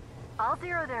block. I'll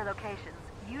zero their locations.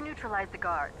 You neutralize the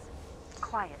guards.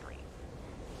 Quietly.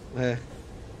 É.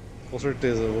 Com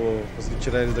certeza, eu vou conseguir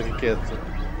tirar eles daqui quieto.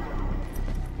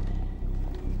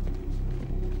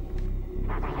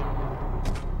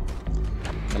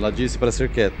 Ela disse para ser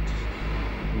quieto,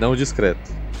 não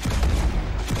discreto.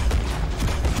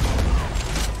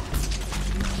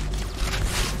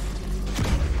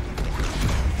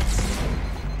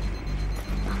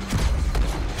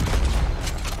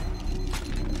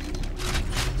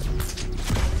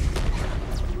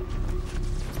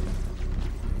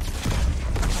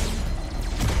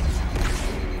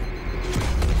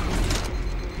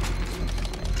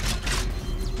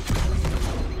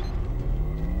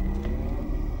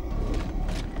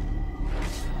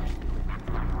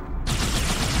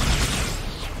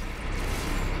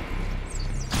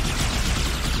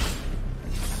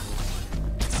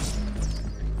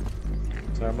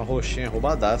 Arma roxinha,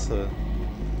 roubadaça, velho.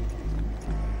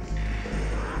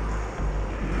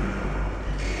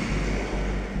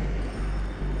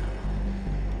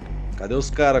 Cadê os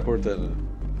caras, Cortana?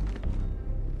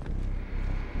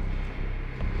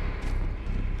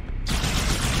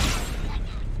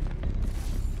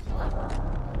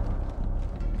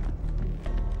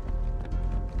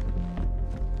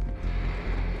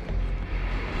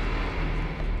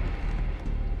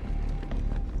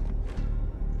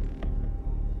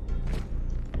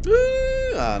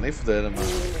 Ah, nem fudendo, mano.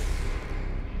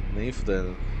 Nem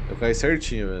fudendo. Eu caí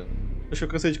certinho, velho. Deixa eu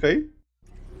cansei de cair.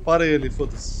 Parei ali,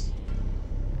 foda-se.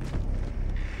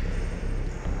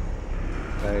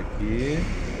 Cai aqui.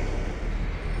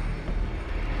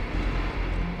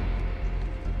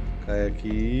 Cai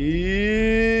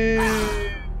aqui.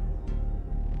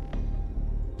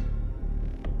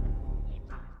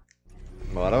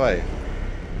 Bora, vai.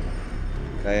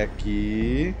 Cai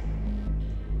aqui.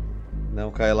 Não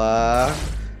cai lá.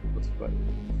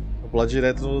 Vou pular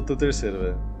direto no teu terceiro,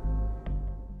 velho.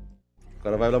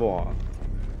 Agora vai dar bom, ó.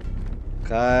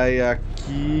 Cai aqui.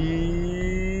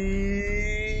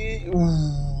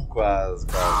 Quase.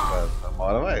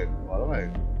 Bora vai.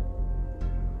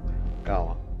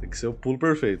 Calma. Tem que ser o pulo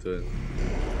perfeito, velho.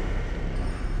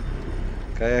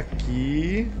 Cai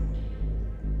aqui.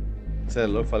 Você é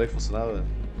louco? Falei que funcionava, velho.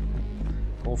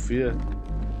 Confia.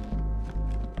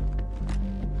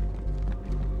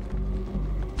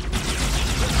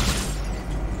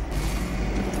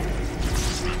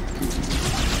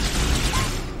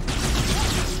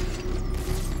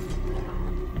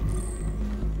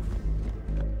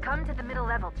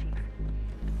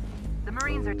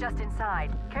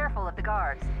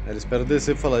 Ela espera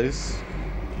descer pra falar isso.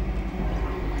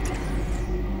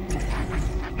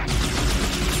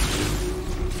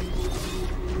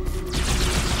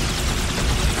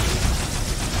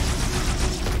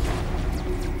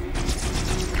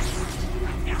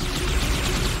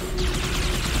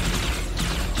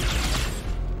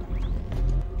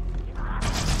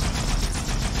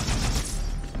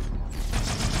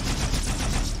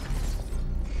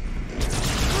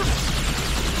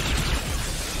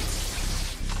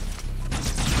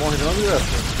 Morre não, desgraça.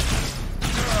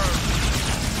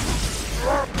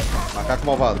 Macaco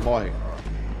malvado, morre.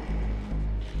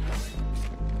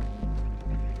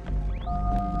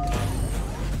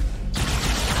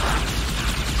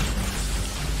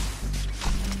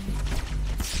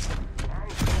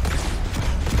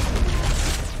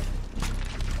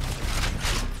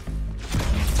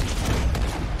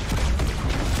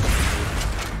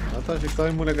 Ah tá, achei que tava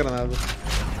imune a granada.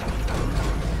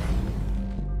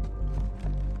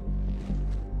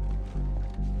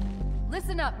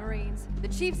 Listen up, Marines. The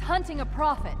Chief's hunting a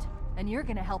prophet, and you're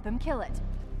gonna help him kill it.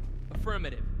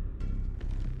 Affirmative.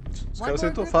 Os caras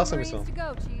aceitam fácil a missão.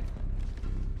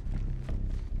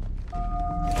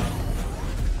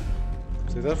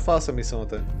 Aceitaram fácil a missão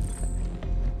até.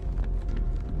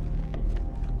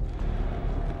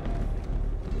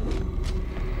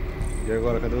 E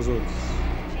agora, cadê os outros?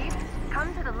 Chief,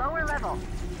 come to the lower level.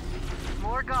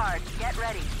 More guards, get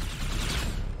ready.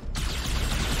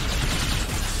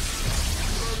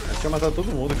 Acho que ia matar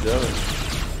todo mundo aqui já, velho.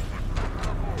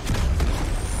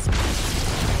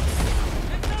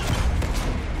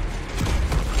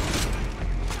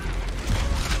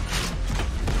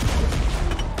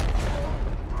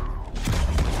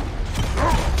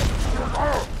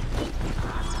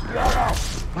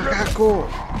 Macaco!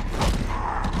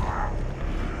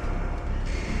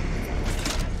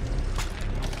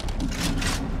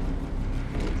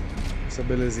 Essa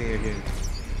belezinha aqui.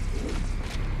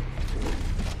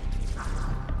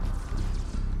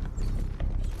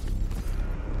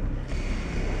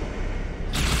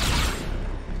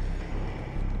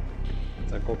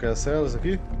 Sabe qual que é as celas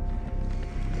aqui?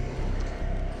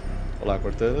 Olá,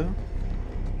 Cortana.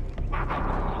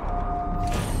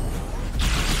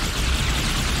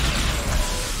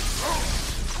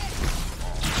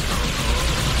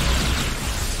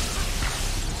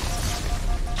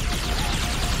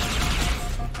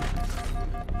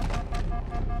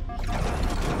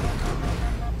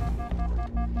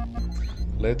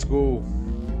 Let's go.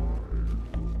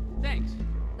 Thanks.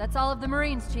 That's all of the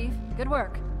Marines, Chief. Good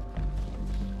work.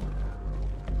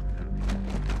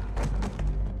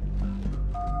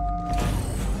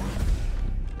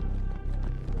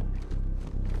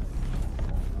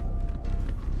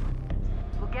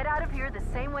 We'll get out of here the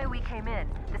same way we came in,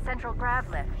 the central grav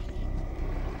lift.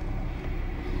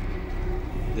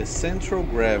 The central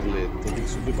grav lift. Então tem que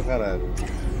subir pra caralho.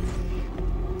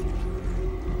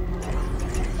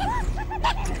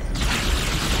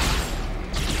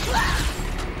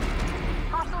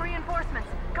 Hostile reinforcements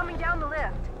coming down the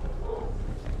lift.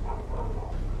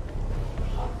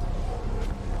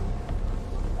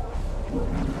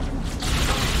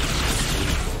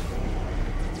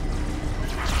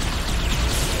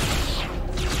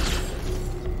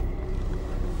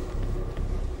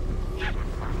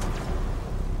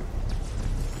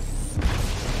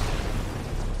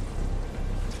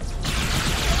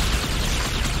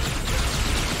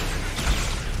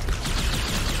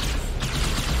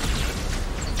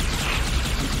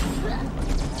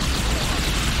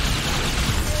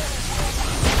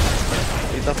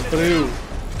 Tá frio.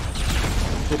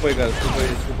 Desculpa aí, cara.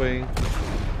 Desculpa aí.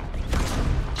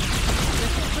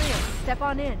 Step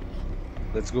on in.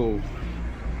 Let's go.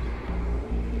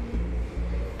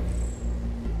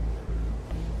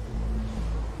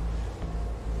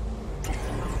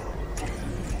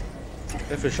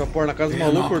 É, fechou a porta na casa do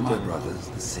maluco, Cortana.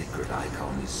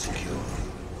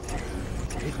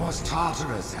 It was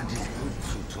Tartarus and his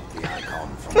boots who took the icon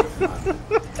from the flood.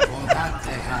 For that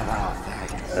they have our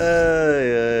thanks.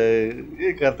 Ai. E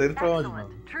aí, cara, tá indo pra onde, mano?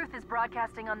 Truth is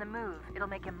broadcasting on the move. It'll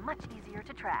make him much easier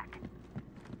to track.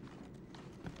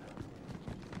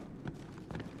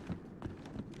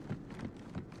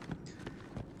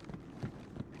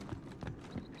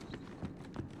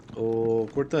 Ô,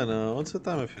 Cortana, onde você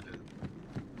tá, meu filho?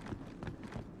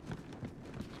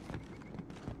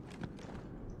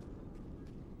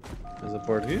 Essa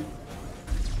porta aqui?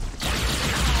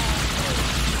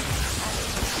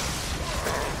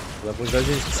 Da quantidade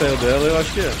de gente que saiu dela, eu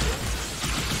acho que é.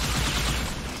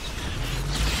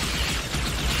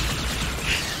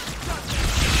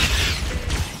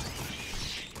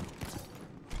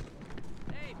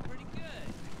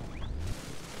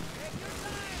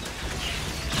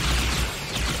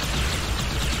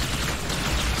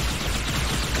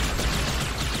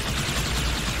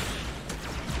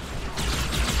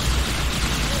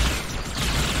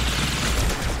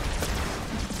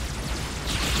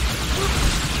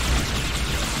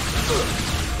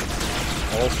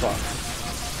 Opa!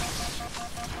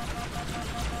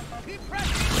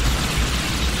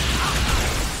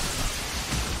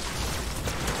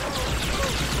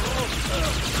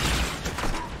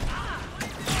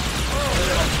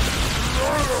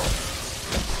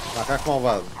 Macaco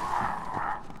malvado.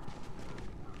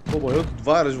 Pô, morreu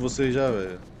vários de vocês já,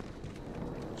 velho.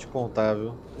 Vou te contar,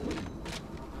 viu?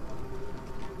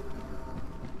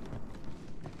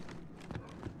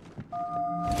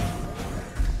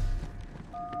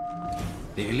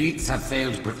 The elites have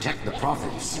failed to protect the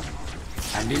prophets,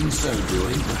 and in so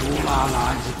doing put all our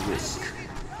lives at risk.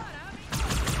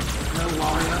 No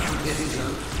warrior can get his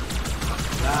oath.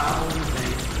 Thou and they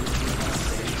will keep us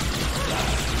safe,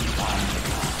 just to find the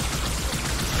path.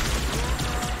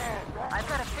 I've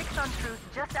got a fix on Truth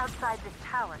just outside this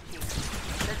tower, Chief.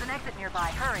 There's an exit nearby.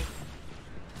 Hurry.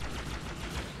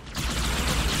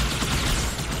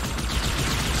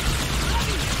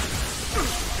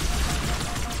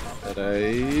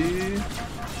 Peraí.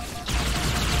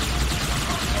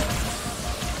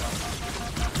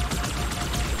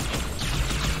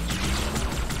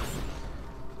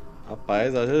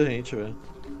 Rapaz, haja gente, velho.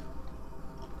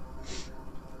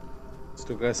 Se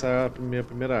trocar essa minha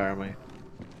primeira arma aí.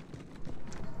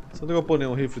 Você não tem como pôr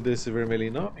nenhum rifle desse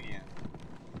vermelhinho não, amiguinha?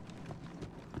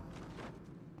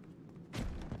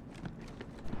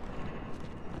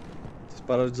 Vocês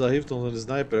pararam de usar rifle, estão usando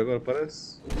sniper agora,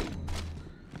 parece?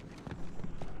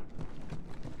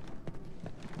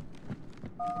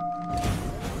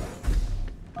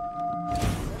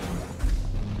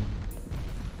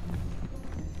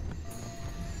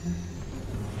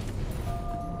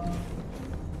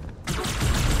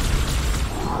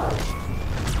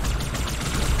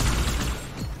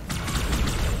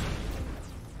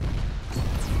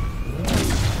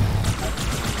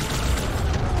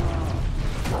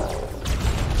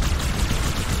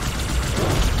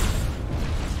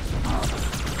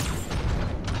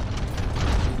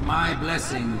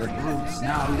 Blessing, the brutes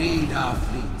now lead our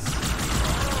fleets.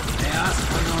 They ask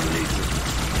for your legion,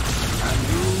 and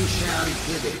you shall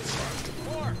give it.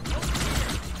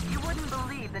 You wouldn't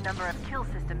believe the number of kill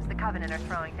systems the Covenant are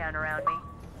throwing down around me.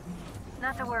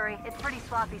 Not to worry, it's pretty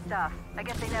sloppy stuff. I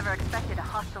guess they never expected a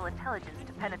hostile intelligence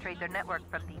to penetrate their network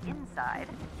from the inside.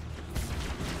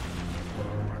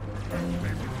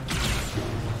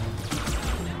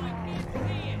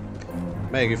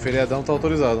 Meg, feriadão tá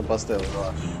autorizado no pastel, eu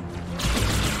acho.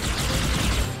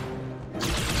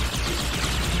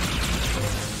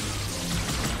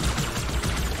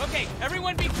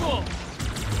 Everyone be cool.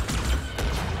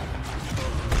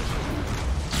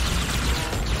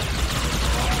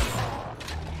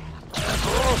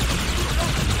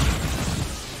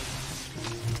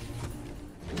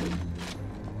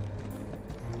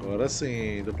 Agora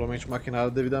sim, duplamente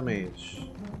maquinado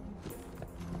devidamente.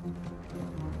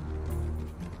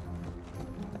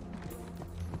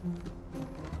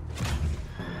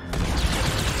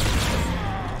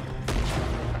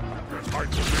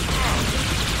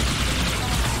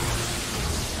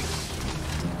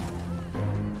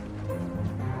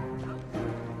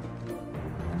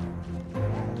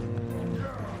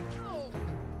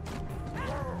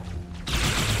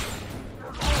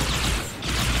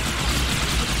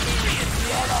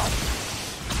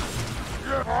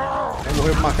 Vai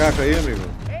morrer pro macaco aí, amigo.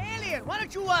 Hey, alien, why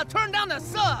don't you turn down the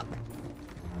sub?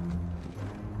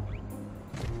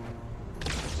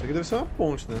 Isso aqui deve ser uma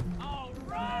ponte, né?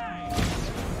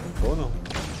 Ou não?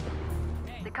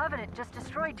 The Covenant just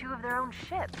destroyed 2 of their own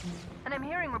ships, and I'm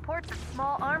hearing reports of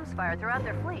small arms fire throughout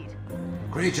their fleet.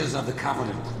 Creatures of the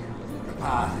Covenant, the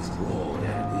path is broad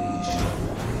and we shall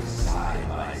walk side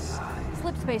by side.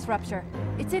 Slip space rupture.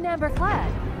 It's in amber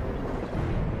clad.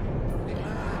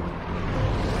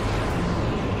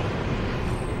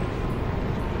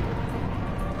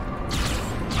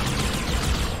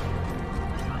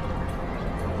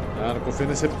 Ah, não confio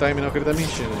nesse uptime não, que ele tá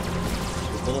mentindo.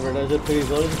 Então na verdade é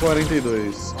 3 horas e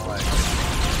 42.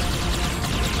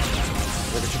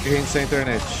 Eu tive que reiniciar a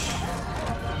internet.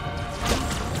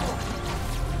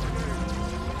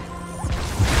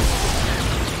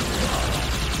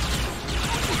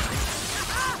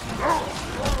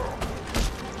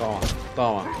 Toma,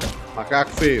 toma.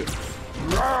 Macaco feio.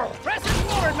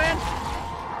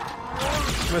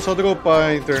 Começou a dropar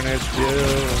a internet aqui,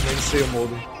 eu nem sei o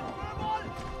modo.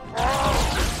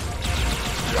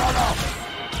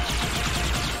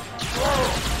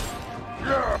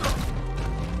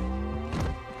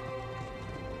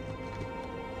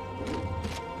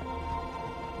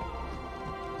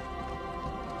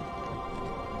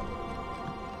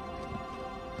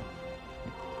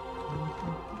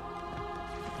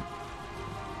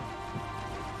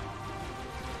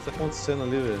 O que tá acontecendo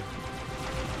ali, velho?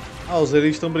 Ah, os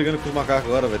elites estão brigando com os macacos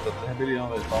agora, velho. Tá tendo rebelião,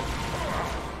 velho.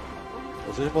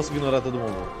 Ou seja, eu posso ignorar todo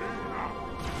mundo.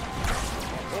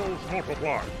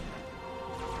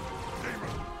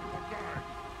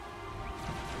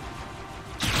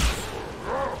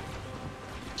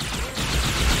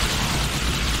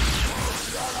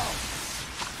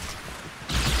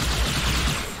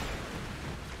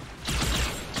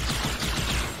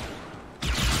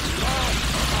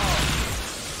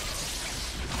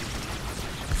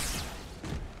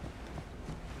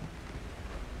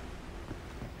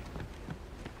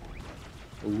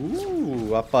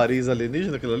 A Paris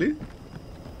alienígena, aquilo ali?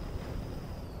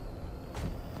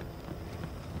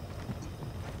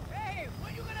 Hey,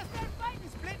 when you gonna start fighting,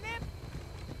 split lip?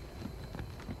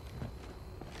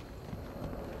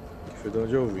 Que foi de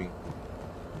onde eu vim.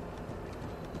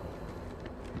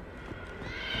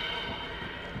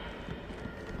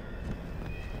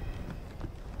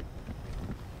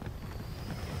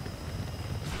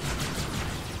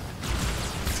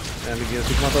 É, amiguinha,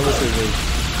 tem que matar vocês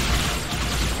aí.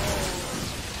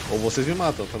 Ou vocês me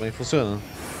matam, também funciona.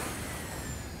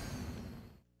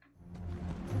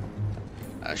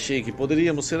 Achei que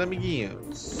poderíamos ser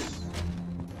amiguinhos.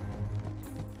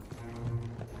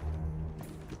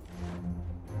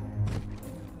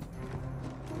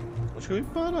 Acho que eu ia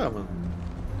parar, mano.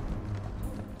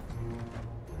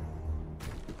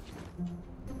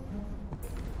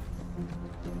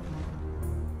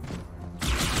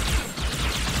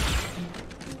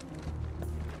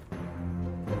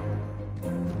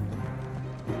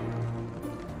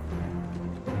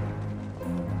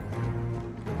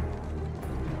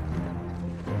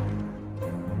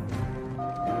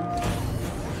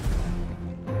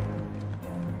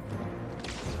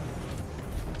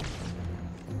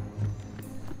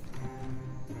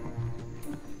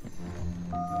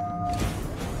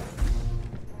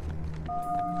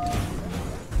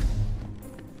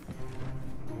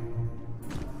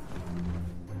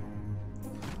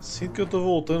 Sinto que eu tô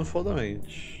voltando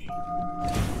fodamente.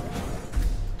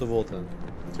 Tô voltando.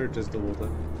 Certeza que tô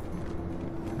voltando.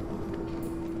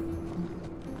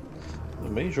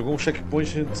 Também jogou um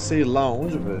checkpoint de sei lá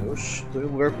onde, velho. Oxi, tô em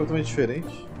um lugar completamente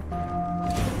diferente.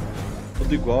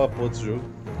 Tudo igual a porra desse jogo.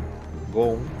 Igual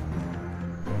um.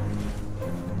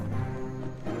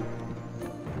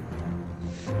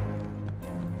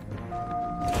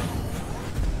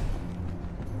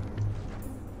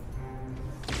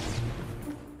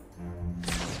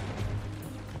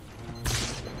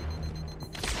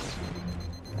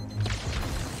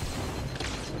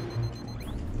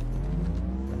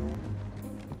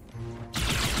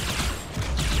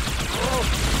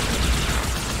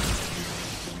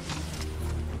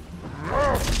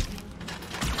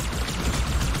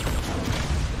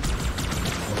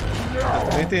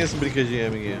 Tem esse brinquedinho,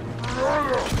 amiguinho.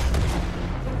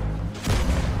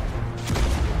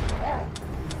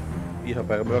 Ih,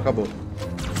 rapaz, o meu acabou.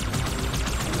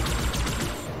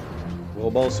 Vou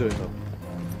roubar o seu então.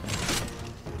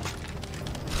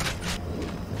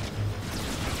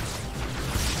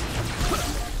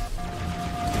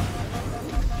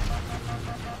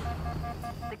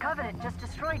 The Covenant just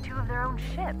destroyed 2 of their own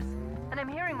ships, and I'm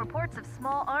hearing reports of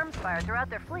small arms fire throughout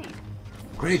their fleet.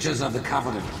 Creatures of the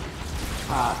Covenant.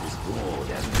 Path is broad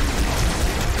and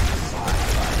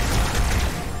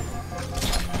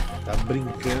tá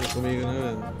brincando comigo, né,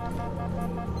 velho?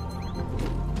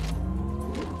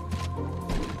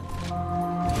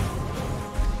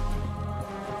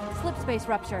 Slip space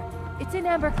rupture. It's in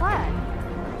amber clad.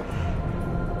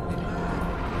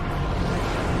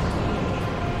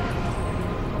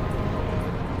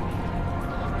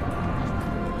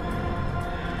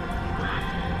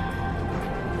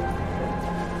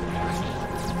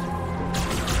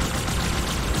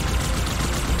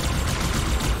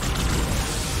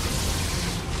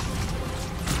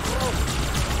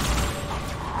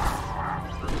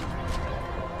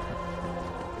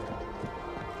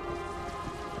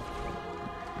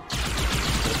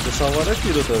 Salvar aqui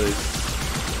outra vez.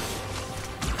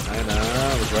 Ai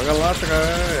não, joga lá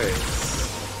atrás.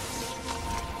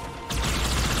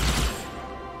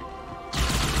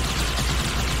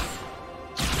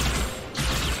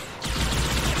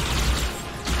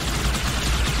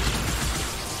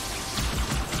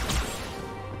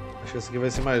 Acho que essa aqui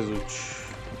vai ser mais útil.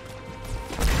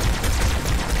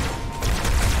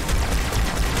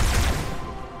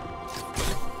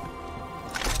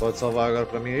 Pode salvar agora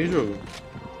pra mim aí, jogo?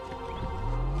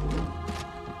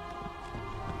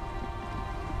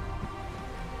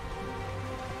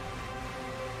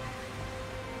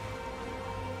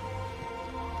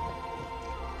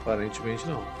 Aparentemente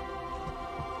não.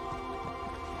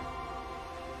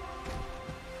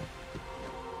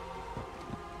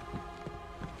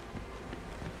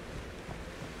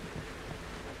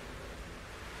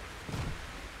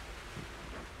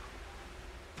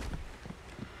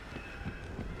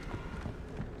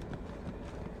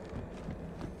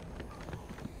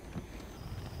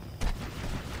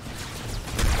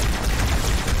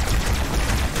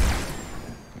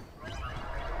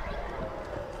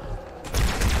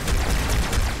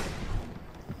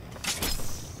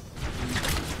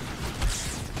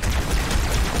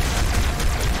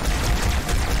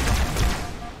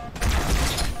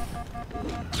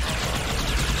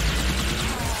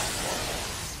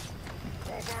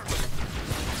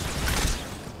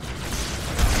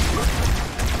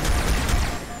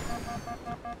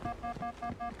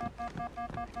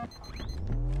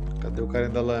 Cadê o carinha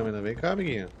da lâmina? Vem cá,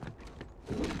 amiguinho.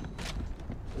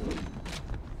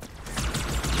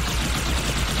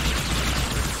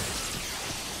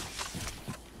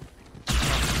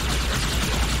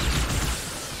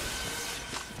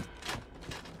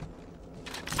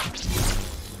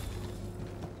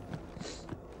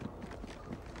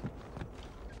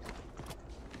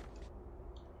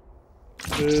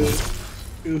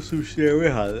 Eu sushi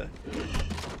errada.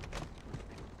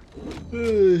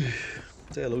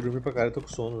 Sei lá, eu dormi pra caralho, eu tô com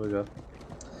sono já.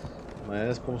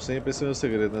 Mas como sempre esse é o meu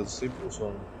segredo, né? Eu tô sempre com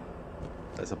sono.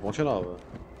 Essa ponte é nova.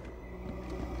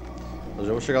 Eu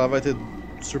já vou chegar lá, vai ter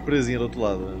surpresinha do outro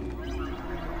lado, né?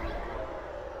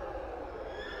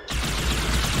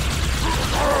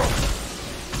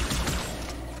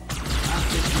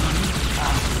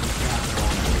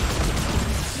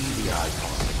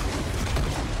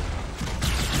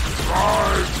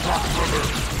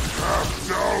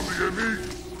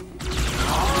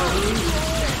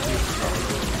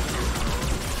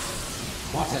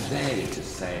 What are they to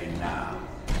say now?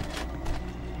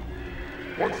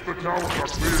 Once the towers are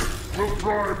cleared, we'll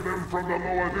drive them from the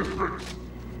lower districts.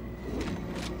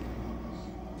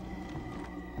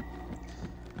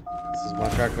 Esses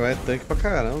macacão é tanque pra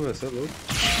caramba, velho, você é louco.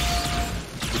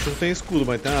 O bicho não tem escudo,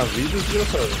 mas tem uma vida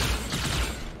desgraçada.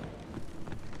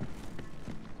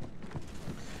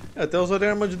 Até usaria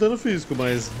arma de dano físico,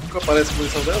 mas nunca aparece a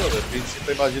munição dela, velho, porque a gente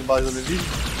tá invadindo base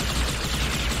alienígena.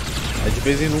 Aí de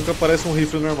vez em nunca aparece um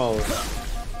rifle normal.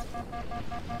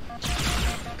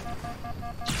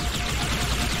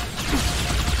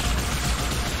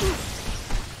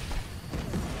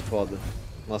 Foda.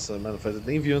 Nossa, mano,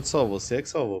 nem vi onde salvou. Você é que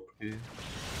salvou, porque...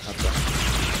 Ah, tá.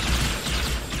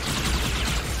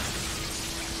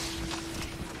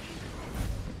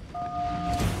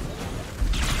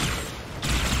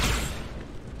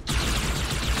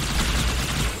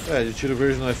 É, de tiro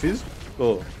verde não é físico?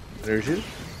 Ou energia?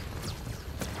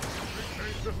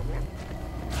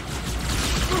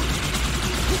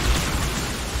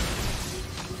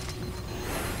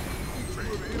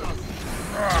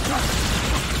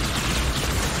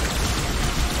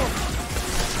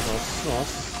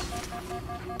 Nossa.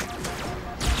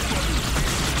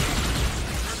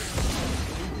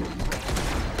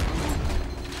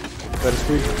 Cara,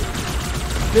 escudo.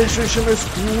 Deixa eu encher meu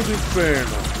escudo,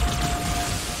 inferno.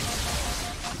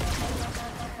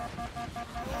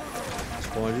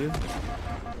 Esconde.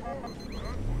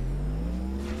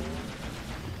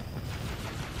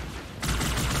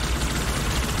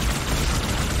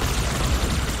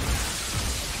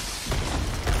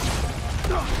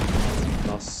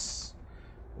 Nossa.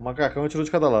 O macacão tirou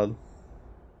de cada lado.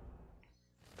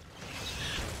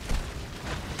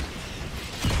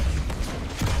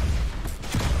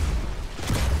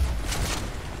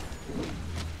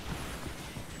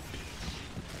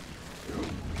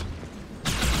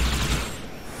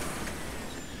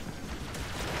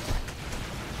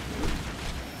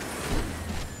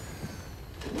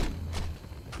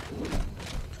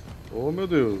 Oh meu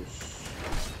Deus.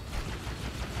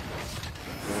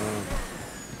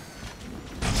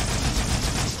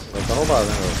 Vai estar roubado,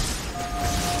 né, galera?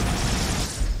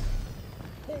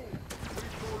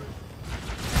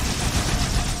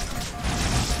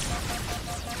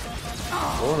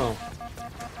 Ou não.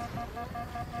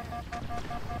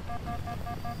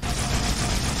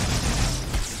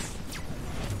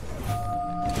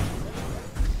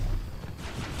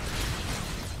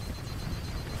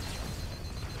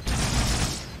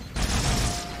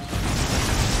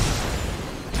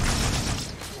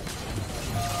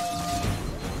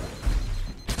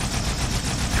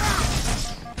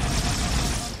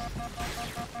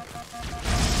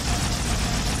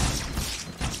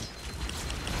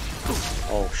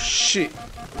 Oh shit!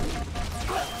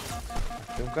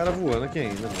 Tem um cara voando aqui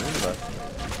ainda, não dá.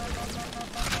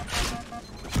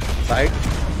 Sai!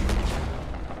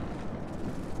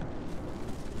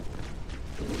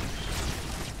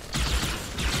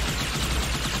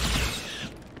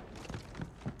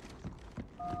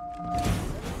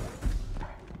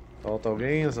 Falta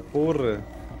alguém nessa porra?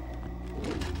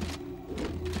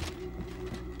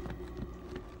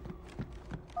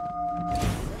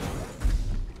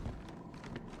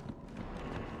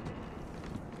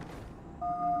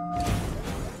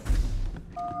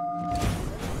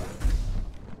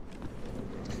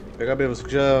 PHB, você que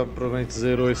já provavelmente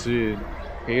zerou esse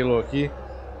Halo aqui,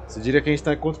 você diria que a gente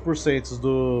tá em quantos porcentos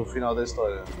do final da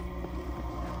história?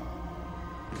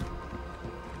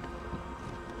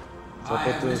 Só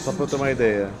pra eu ter uma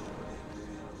ideia.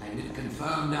 And it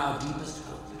confirmed our deepest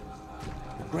hope.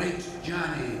 The great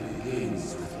journey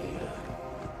begins with here.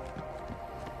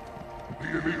 The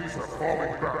elites are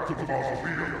falling back to the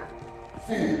mausoleum.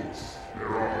 Fools! There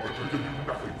are that can do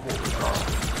nothing for the town.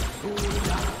 Who are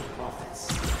the prophets?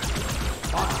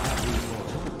 What have we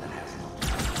foretold that has not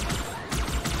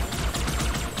happened?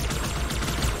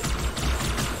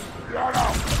 Get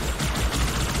out!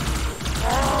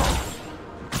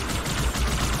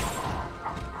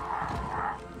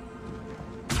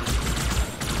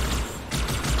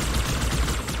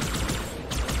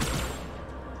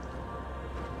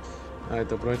 Ah,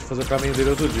 então provavelmente fazer o caminho dele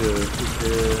outro dia,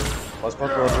 porque quase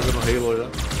 4 horas jogando Halo já.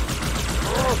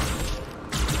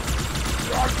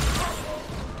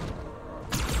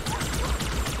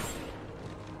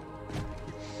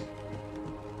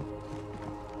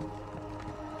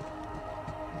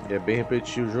 E é bem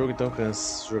repetitivo o jogo, então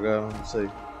cansa jogar, não sei.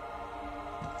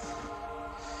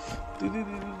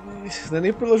 Não é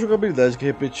nem pela jogabilidade que é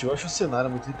repetitivo, eu acho o cenário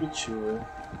muito repetitivo,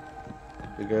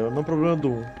 velho. É o meu problema do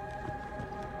 1.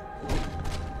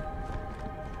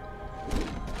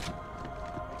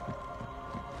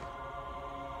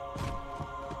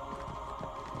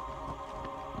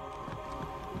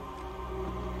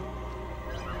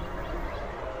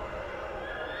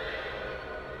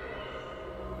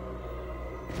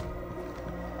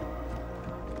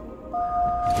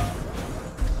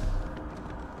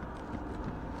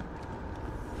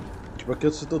 Tipo, aqui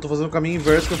eu tô fazendo o caminho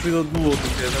inverso que eu fiz no outro,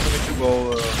 que é exatamente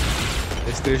igual a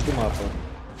esse trecho do mapa.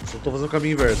 Só tô fazendo o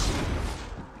caminho inverso.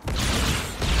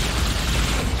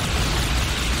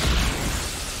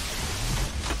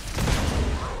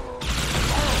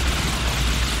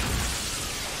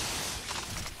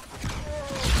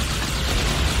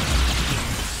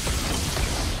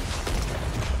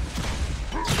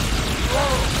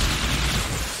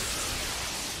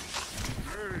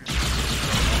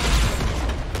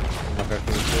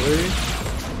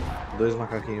 Dois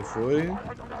macaquinhos foi.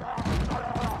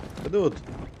 Cadê o outro?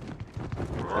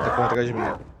 Ele tá correndo atrás de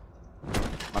mim.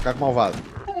 Macaco malvado.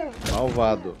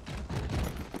 Malvado.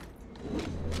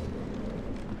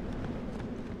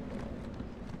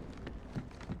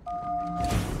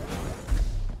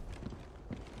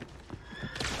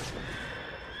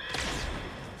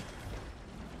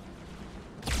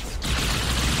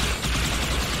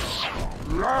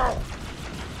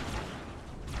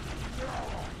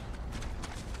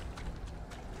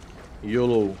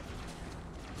 YOLO.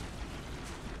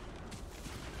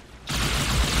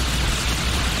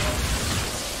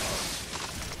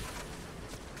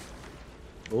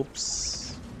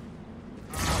 Ops.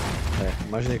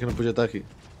 Imaginei que não podia estar aqui.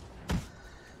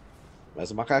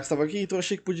 Mas o macaco estava aqui, então eu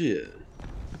achei que podia.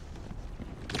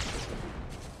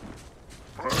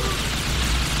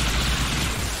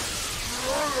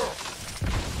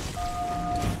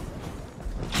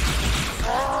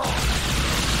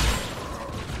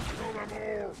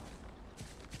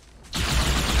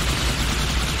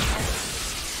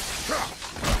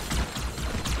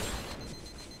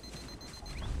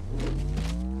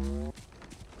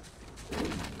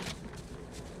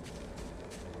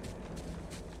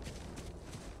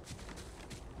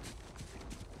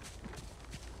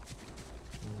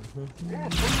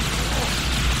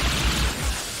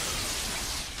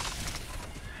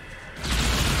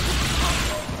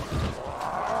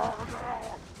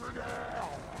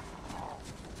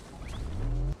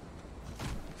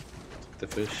 Tá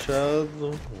fechado,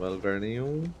 não vai a lugar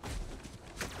nenhum.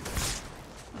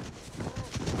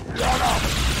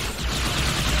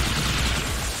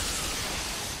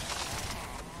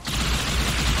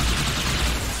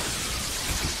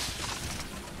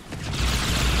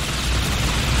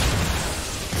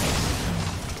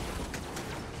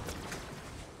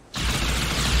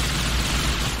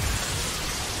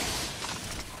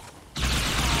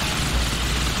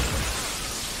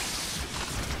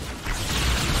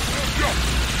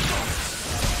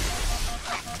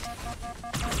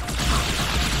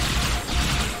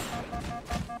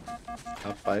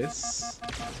 Rapaz.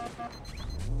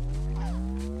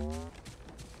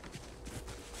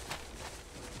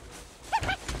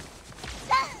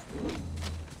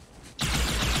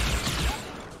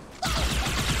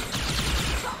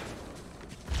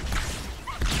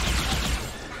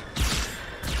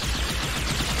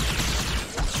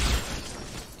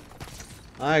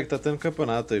 Ah, é que tá tendo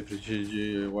campeonato aí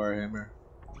de Warhammer.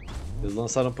 Eles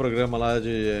lançaram um programa lá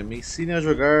de me ensine a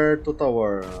jogar Total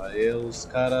War. Aí os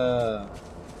cara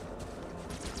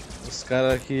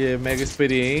que é mega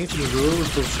experiente no jogo, os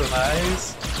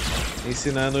profissionais,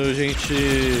 ensinando gente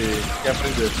que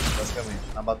aprender, basicamente,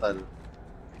 na batalha.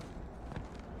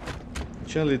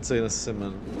 Tinha lido isso aí nessa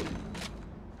semana.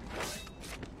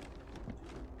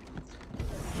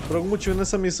 Por algum motivo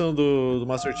nessa missão do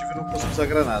Master Chief eu não posso usar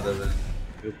granada, velho.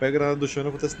 Eu pego a granada do chão e não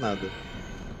acontece nada.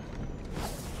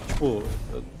 Tipo,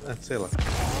 sei lá.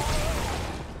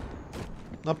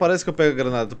 Não aparece que eu pego a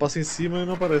granada, tu passa em cima e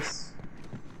não aparece.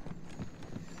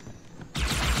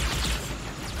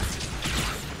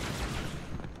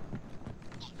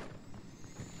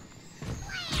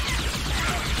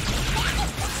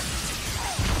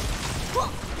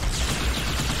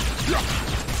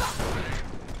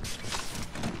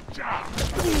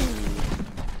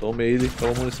 Toma ele,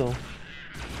 toma munição.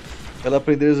 Ela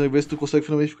aprender a ver se tu consegue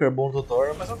finalmente ficar bom no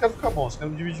tutorial, mas eu não quero ficar bom, eu só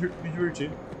quero me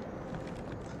divertir.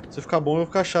 Se eu ficar bom, eu vou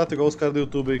ficar chato, igual os caras do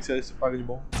YouTube aí que você paga de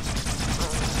bom.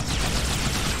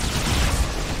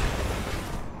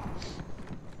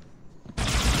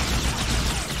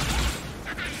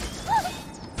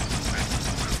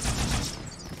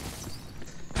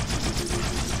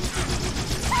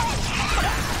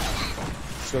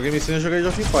 Se alguém me ensina a jogar Age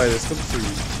of Empires, esse que eu preciso.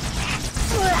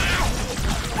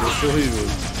 Eu sou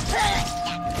horrível.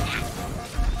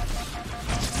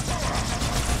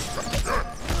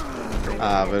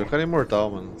 Ah, velho, o cara é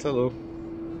imortal, mano. Você é louco.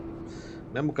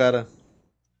 Mesmo cara.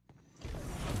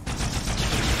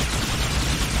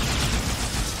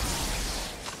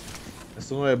 Mas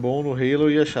tu não é bom no Halo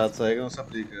e é chato, essa regra não se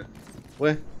aplica.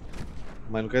 Ué?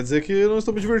 Mas não quer dizer que eu não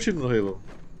estou me divertindo no Halo.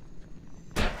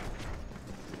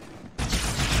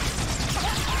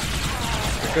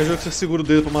 Qualquer jogo que você segura o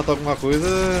dedo pra matar alguma coisa,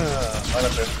 vale a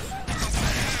pena.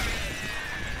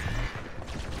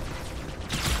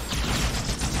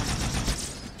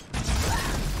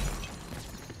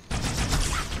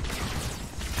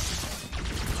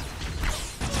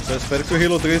 Eu espero que o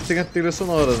Halo 3 tenha trilha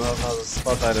sonora nas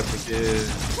batalhas, porque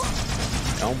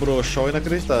é um broxol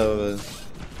inacreditável, velho.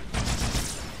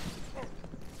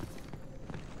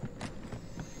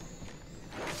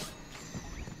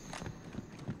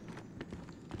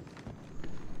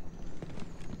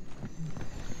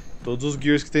 Todos os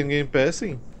Gears que tem no Game Pass,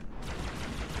 sim.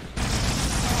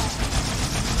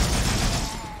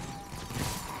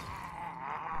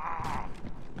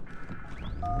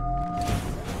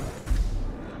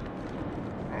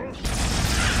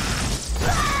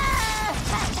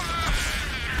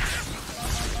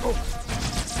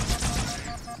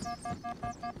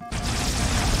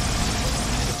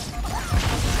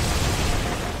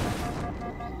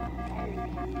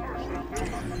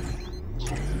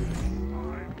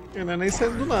 Não é nem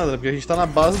saindo do nada, porque a gente tá na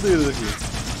base deles aqui.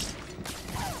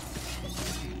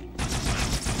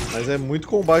 Mas é muito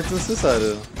combate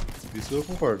necessário. Isso eu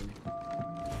concordo.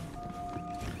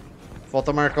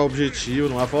 Falta marcar o objetivo,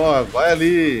 não é falar, ó, vai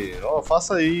ali, ó,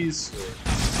 faça isso.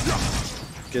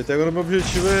 Porque até agora meu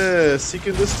objetivo é Seek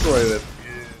and Destroy, velho. Porque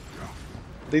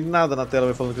não tem nada na tela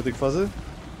me falando o que eu tenho que fazer.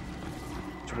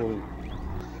 Tipo,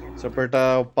 se eu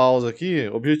apertar o pause aqui,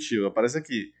 objetivo, aparece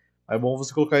aqui. É bom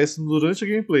você colocar isso durante a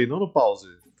gameplay, não no pause.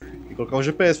 E colocar um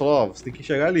GPS, falar, ó, você tem que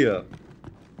chegar ali, ó.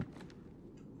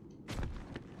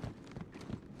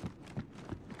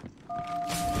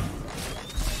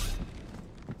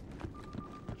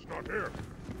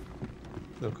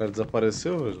 O cara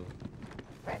desapareceu, velho.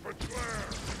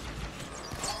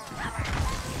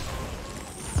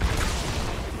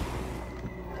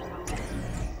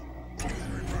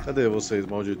 Cadê vocês,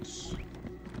 malditos?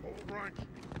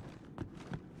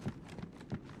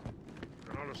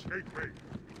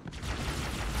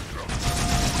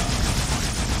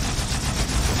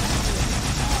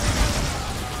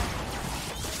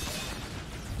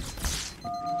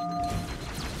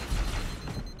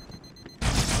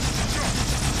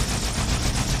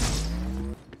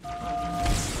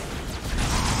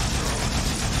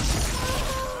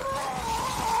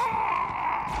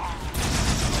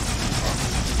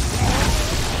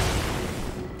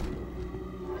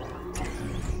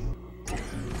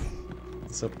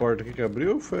 Essa porta aqui que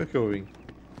abriu ou foi a que eu vim?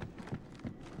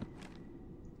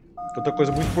 Outra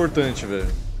coisa muito importante,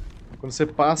 velho. Quando você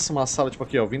passa uma sala, tipo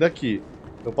aqui, ó, vim daqui.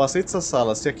 Eu passei dessa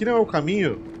sala. Se aqui não é o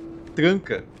caminho,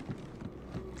 tranca.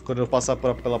 Quando eu passar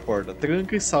pela porta.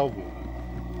 Tranca e salvo.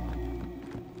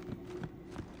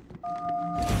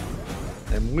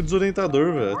 É muito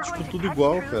desorientador, velho. É tipo tudo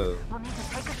igual, cara.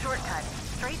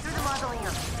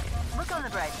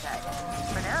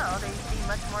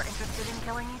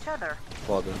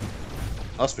 Foda.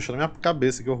 Nossa, fechou na minha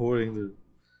cabeça, que horror ainda.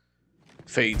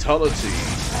 Fatality.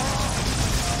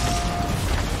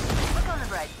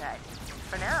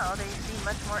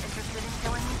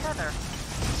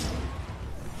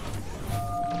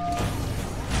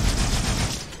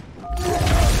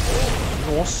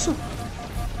 Nossa!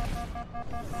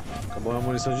 Acabou a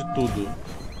munição de tudo.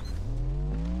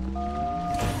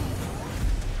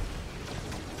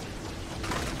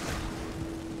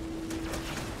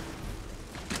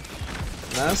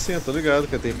 Ah, sim, eu tô ligado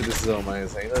que é tempo de decisão,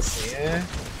 mas ainda assim é...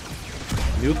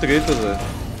 mil tretas, velho.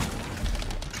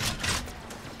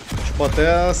 Tipo,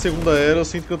 até a segunda era eu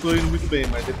sinto que eu tô indo muito bem,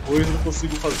 mas depois eu não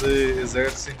consigo fazer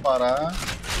exército sem parar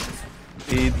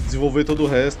e desenvolver todo o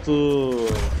resto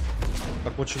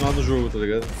pra continuar no jogo, tá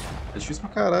ligado? É difícil pra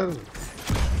caralho, velho.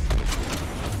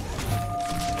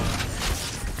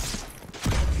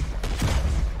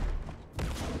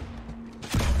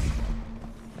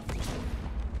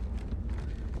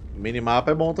 Minimapa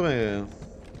é bom também.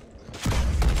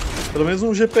 Pelo menos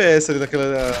um GPS ali naquela...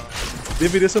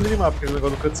 Deveria ser um minimapa, aquele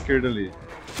negócio no canto esquerdo ali.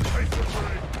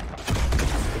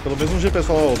 Pelo menos um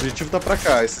GPS, ó, o objetivo tá pra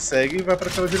cá, aí você segue e vai pra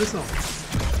aquela direção.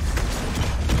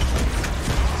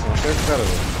 Só não perde o cara,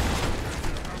 velho.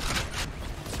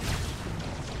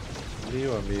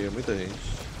 Meu amigo, muita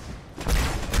gente.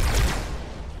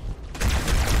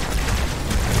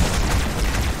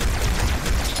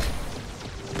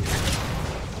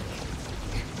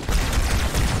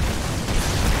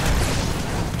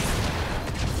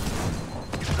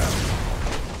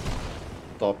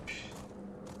 Top.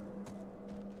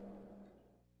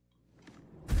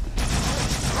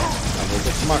 A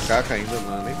volta pro macaco ainda,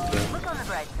 não, nem tanto. Look on the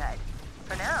bright side.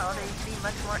 For now, they seem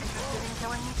much more interested in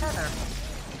killing each other.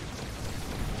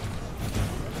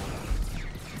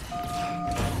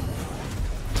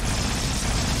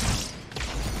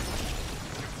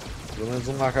 Pelo menos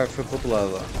um macaco foi pro outro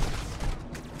lado lá.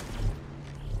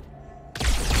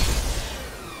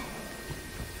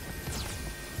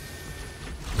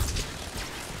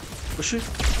 Oxi.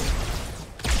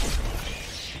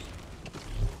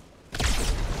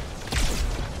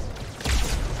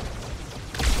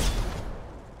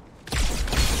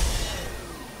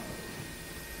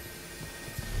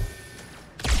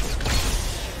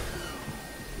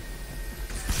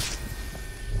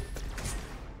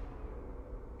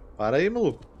 Para aí,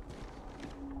 maluco.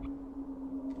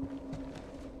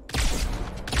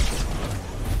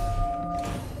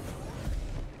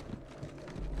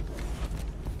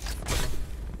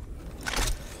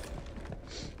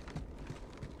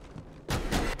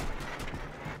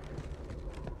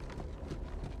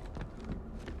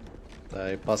 Tá,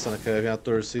 aí passando aqui, vem a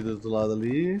torcida do lado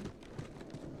ali.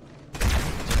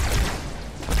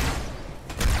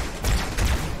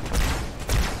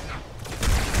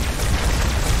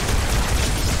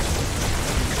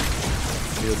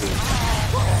 Meu Deus.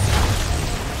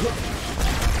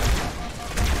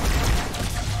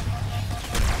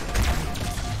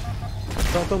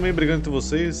 Estão também brigando entre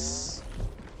vocês.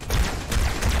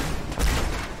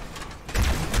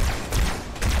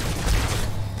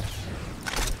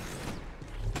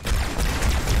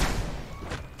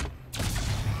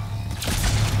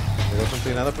 Não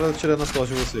tem nada pra tirar nas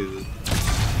costas de vocês.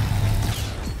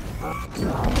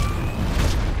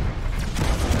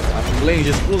 Blend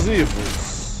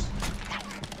explosivos.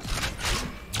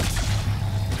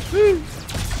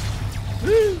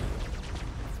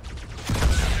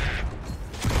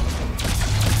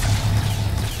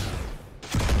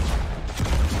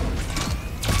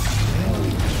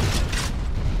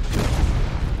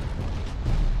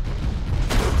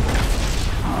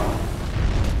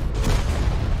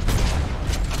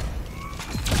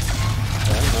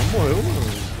 Morreu,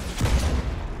 mano.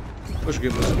 Eu joguei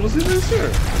muito explosivo aí,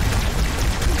 senhor.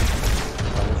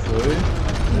 Não foi.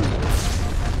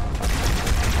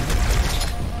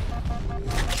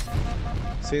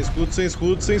 Sem escudo, sem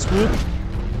escudo, sem escudo.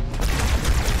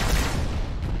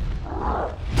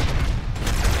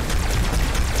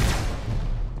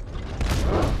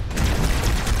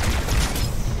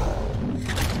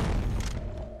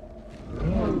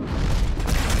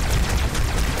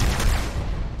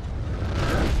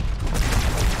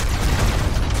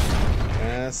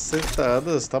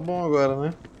 Acertadas, tá bom agora,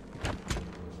 né?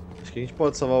 Acho que a gente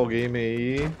pode salvar o game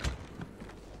aí.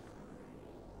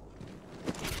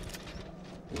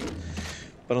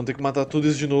 Pra não ter que matar tudo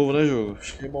isso de novo, né, jogo?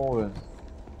 Acho que é bom, velho.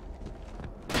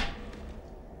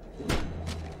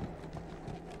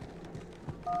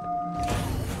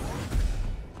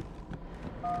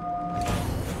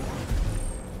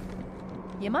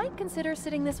 You might consider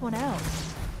sitting this one out.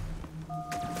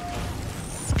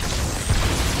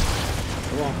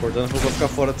 Tá bom, acordando que eu vou ficar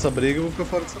fora dessa briga, eu vou ficar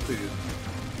fora dessa briga.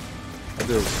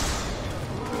 Adeus.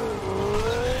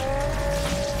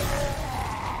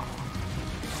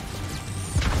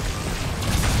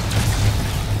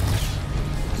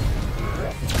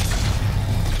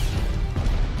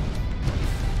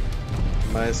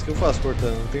 Mas o que eu faço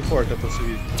cortando? Não tem porta pra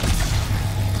seguir.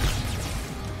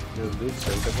 Meu Deus do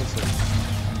céu, o que tá acontecendo?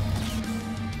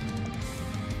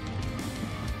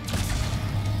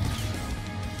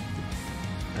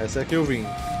 Essa é que eu vim.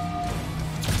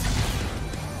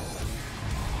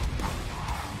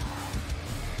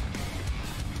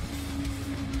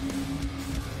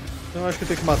 Então eu acho que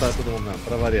tem que matar todo mundo mesmo,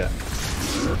 pra variar.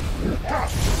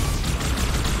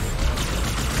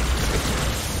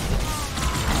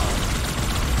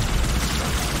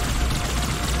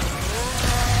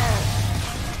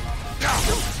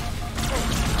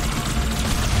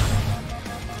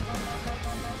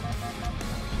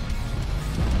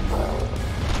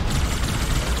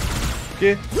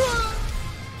 quê?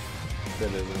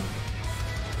 Beleza.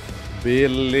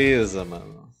 Beleza,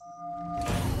 mano.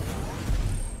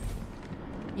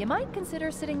 You might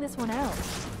consider sitting this one out.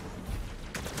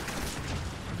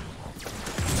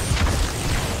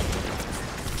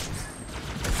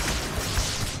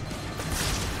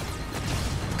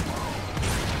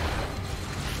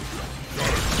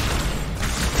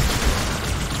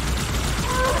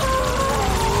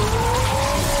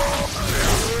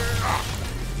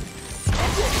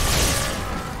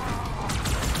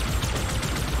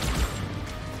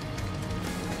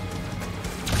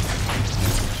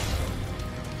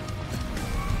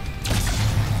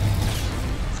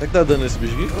 Será que dá dano nesse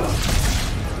bicho aqui?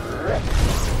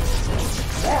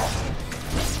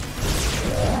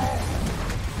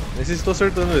 Nem sei se estou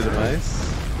acertando ele, mas...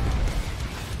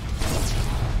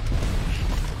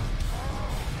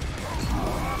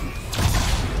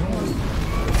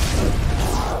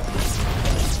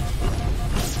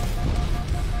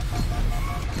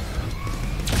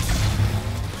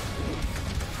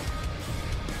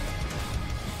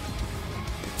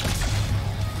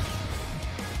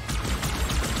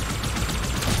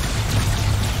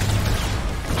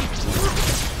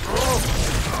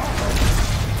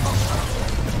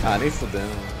 Ah, nem fudendo.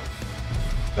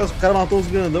 O cara matou os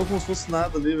grandão como se fosse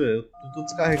nada ali, velho. Eu tô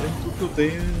descarregando tudo que eu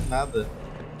tenho e nada.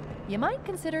 You might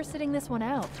consider sitting this one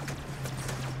out.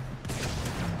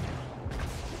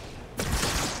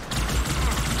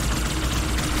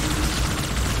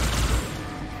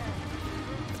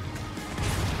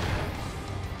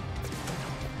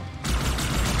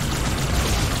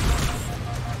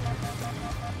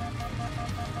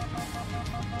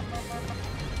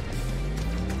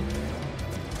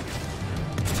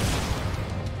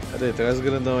 Cadê? Traz o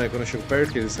grandão aí quando eu chego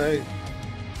perto que ele sai.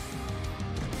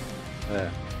 É.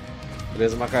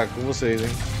 Beleza, macaco, com vocês, hein?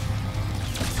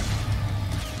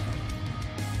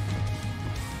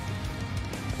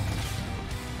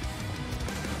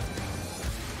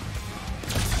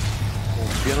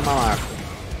 Confia no mamaco.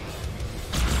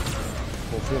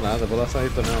 Confio nada, vou lá sair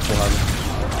também uma porrada.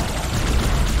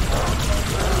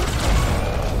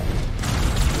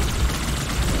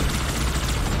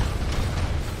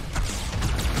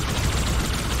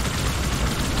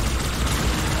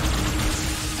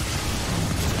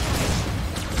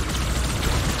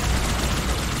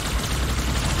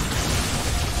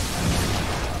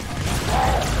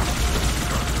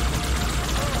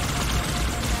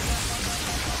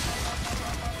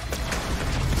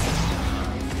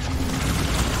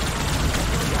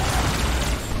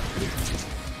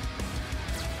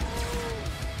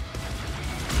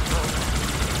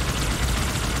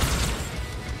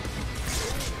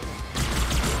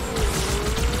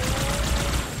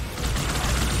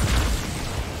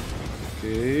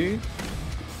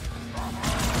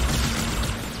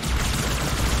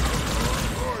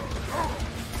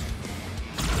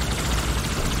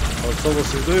 Só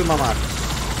vocês dois, mamacos.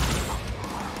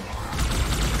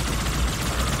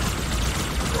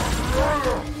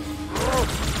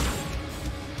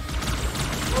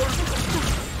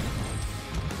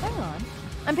 Hang on.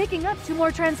 I'm picking up 2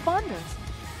 more transponders.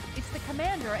 It's the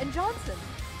commander and Johnson.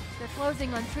 They're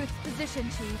closing on Truth's position,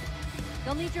 Chief.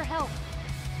 They'll need your help.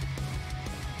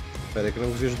 Pera aí que eu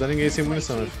não consigo ajudar ninguém sem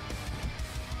munição.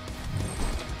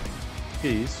 Que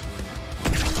isso?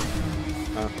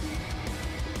 Ah.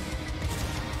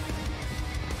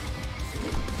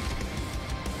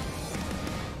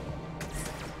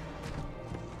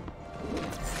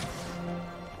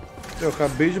 Eu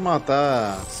acabei de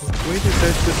matar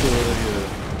 57 pessoas ali, velho.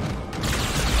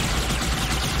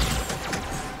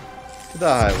 Que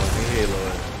dá raiva, em Halo,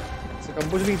 velho. Você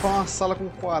acabou de limpar uma sala com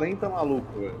 40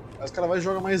 malucos, velho. Aí os caras vão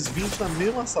jogar mais 20 na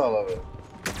mesma sala, velho.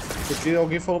 Porque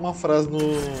alguém falou uma frase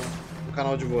no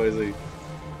canal de voz aí.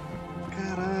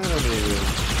 Caralho, amigo.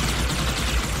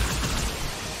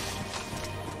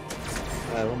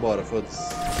 Ah, vambora,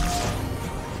 foda-se.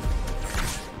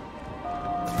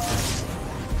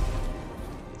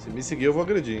 Se me seguir, eu vou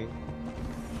agredir, hein?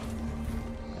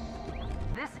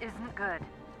 This isn't good.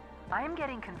 I am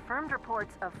getting confirmed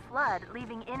reports of flood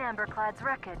leaving in Amberclad's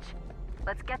wreckage.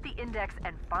 Let's get the index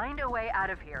and find a way out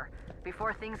of here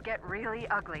before things get really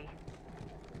ugly.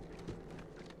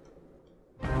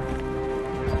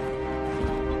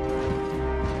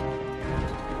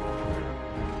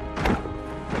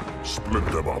 Split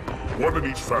them up, one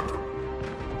in each phantom.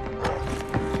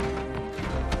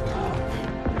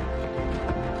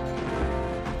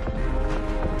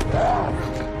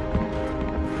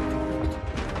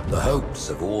 The hopes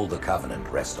of all the Covenant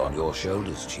rest on your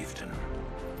shoulders, Chieftain.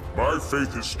 My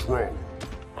faith is strong.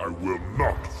 I will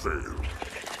not fail.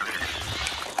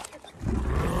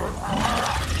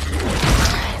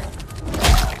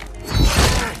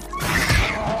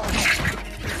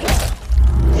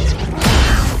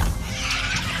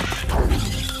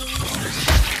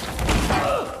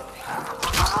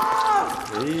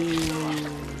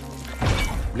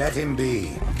 Let him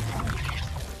be.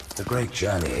 The great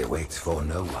journey waits for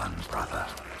no one, brother.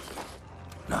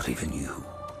 Not even you.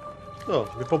 Oh,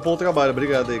 me poupou um trabalho,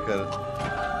 obrigado aí, cara.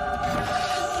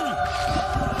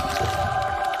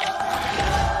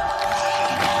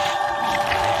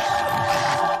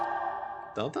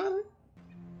 Então tá, né?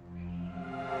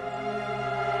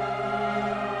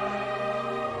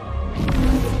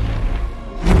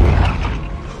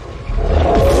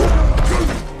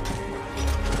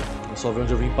 Vamos só ver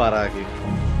onde eu vim parar aqui.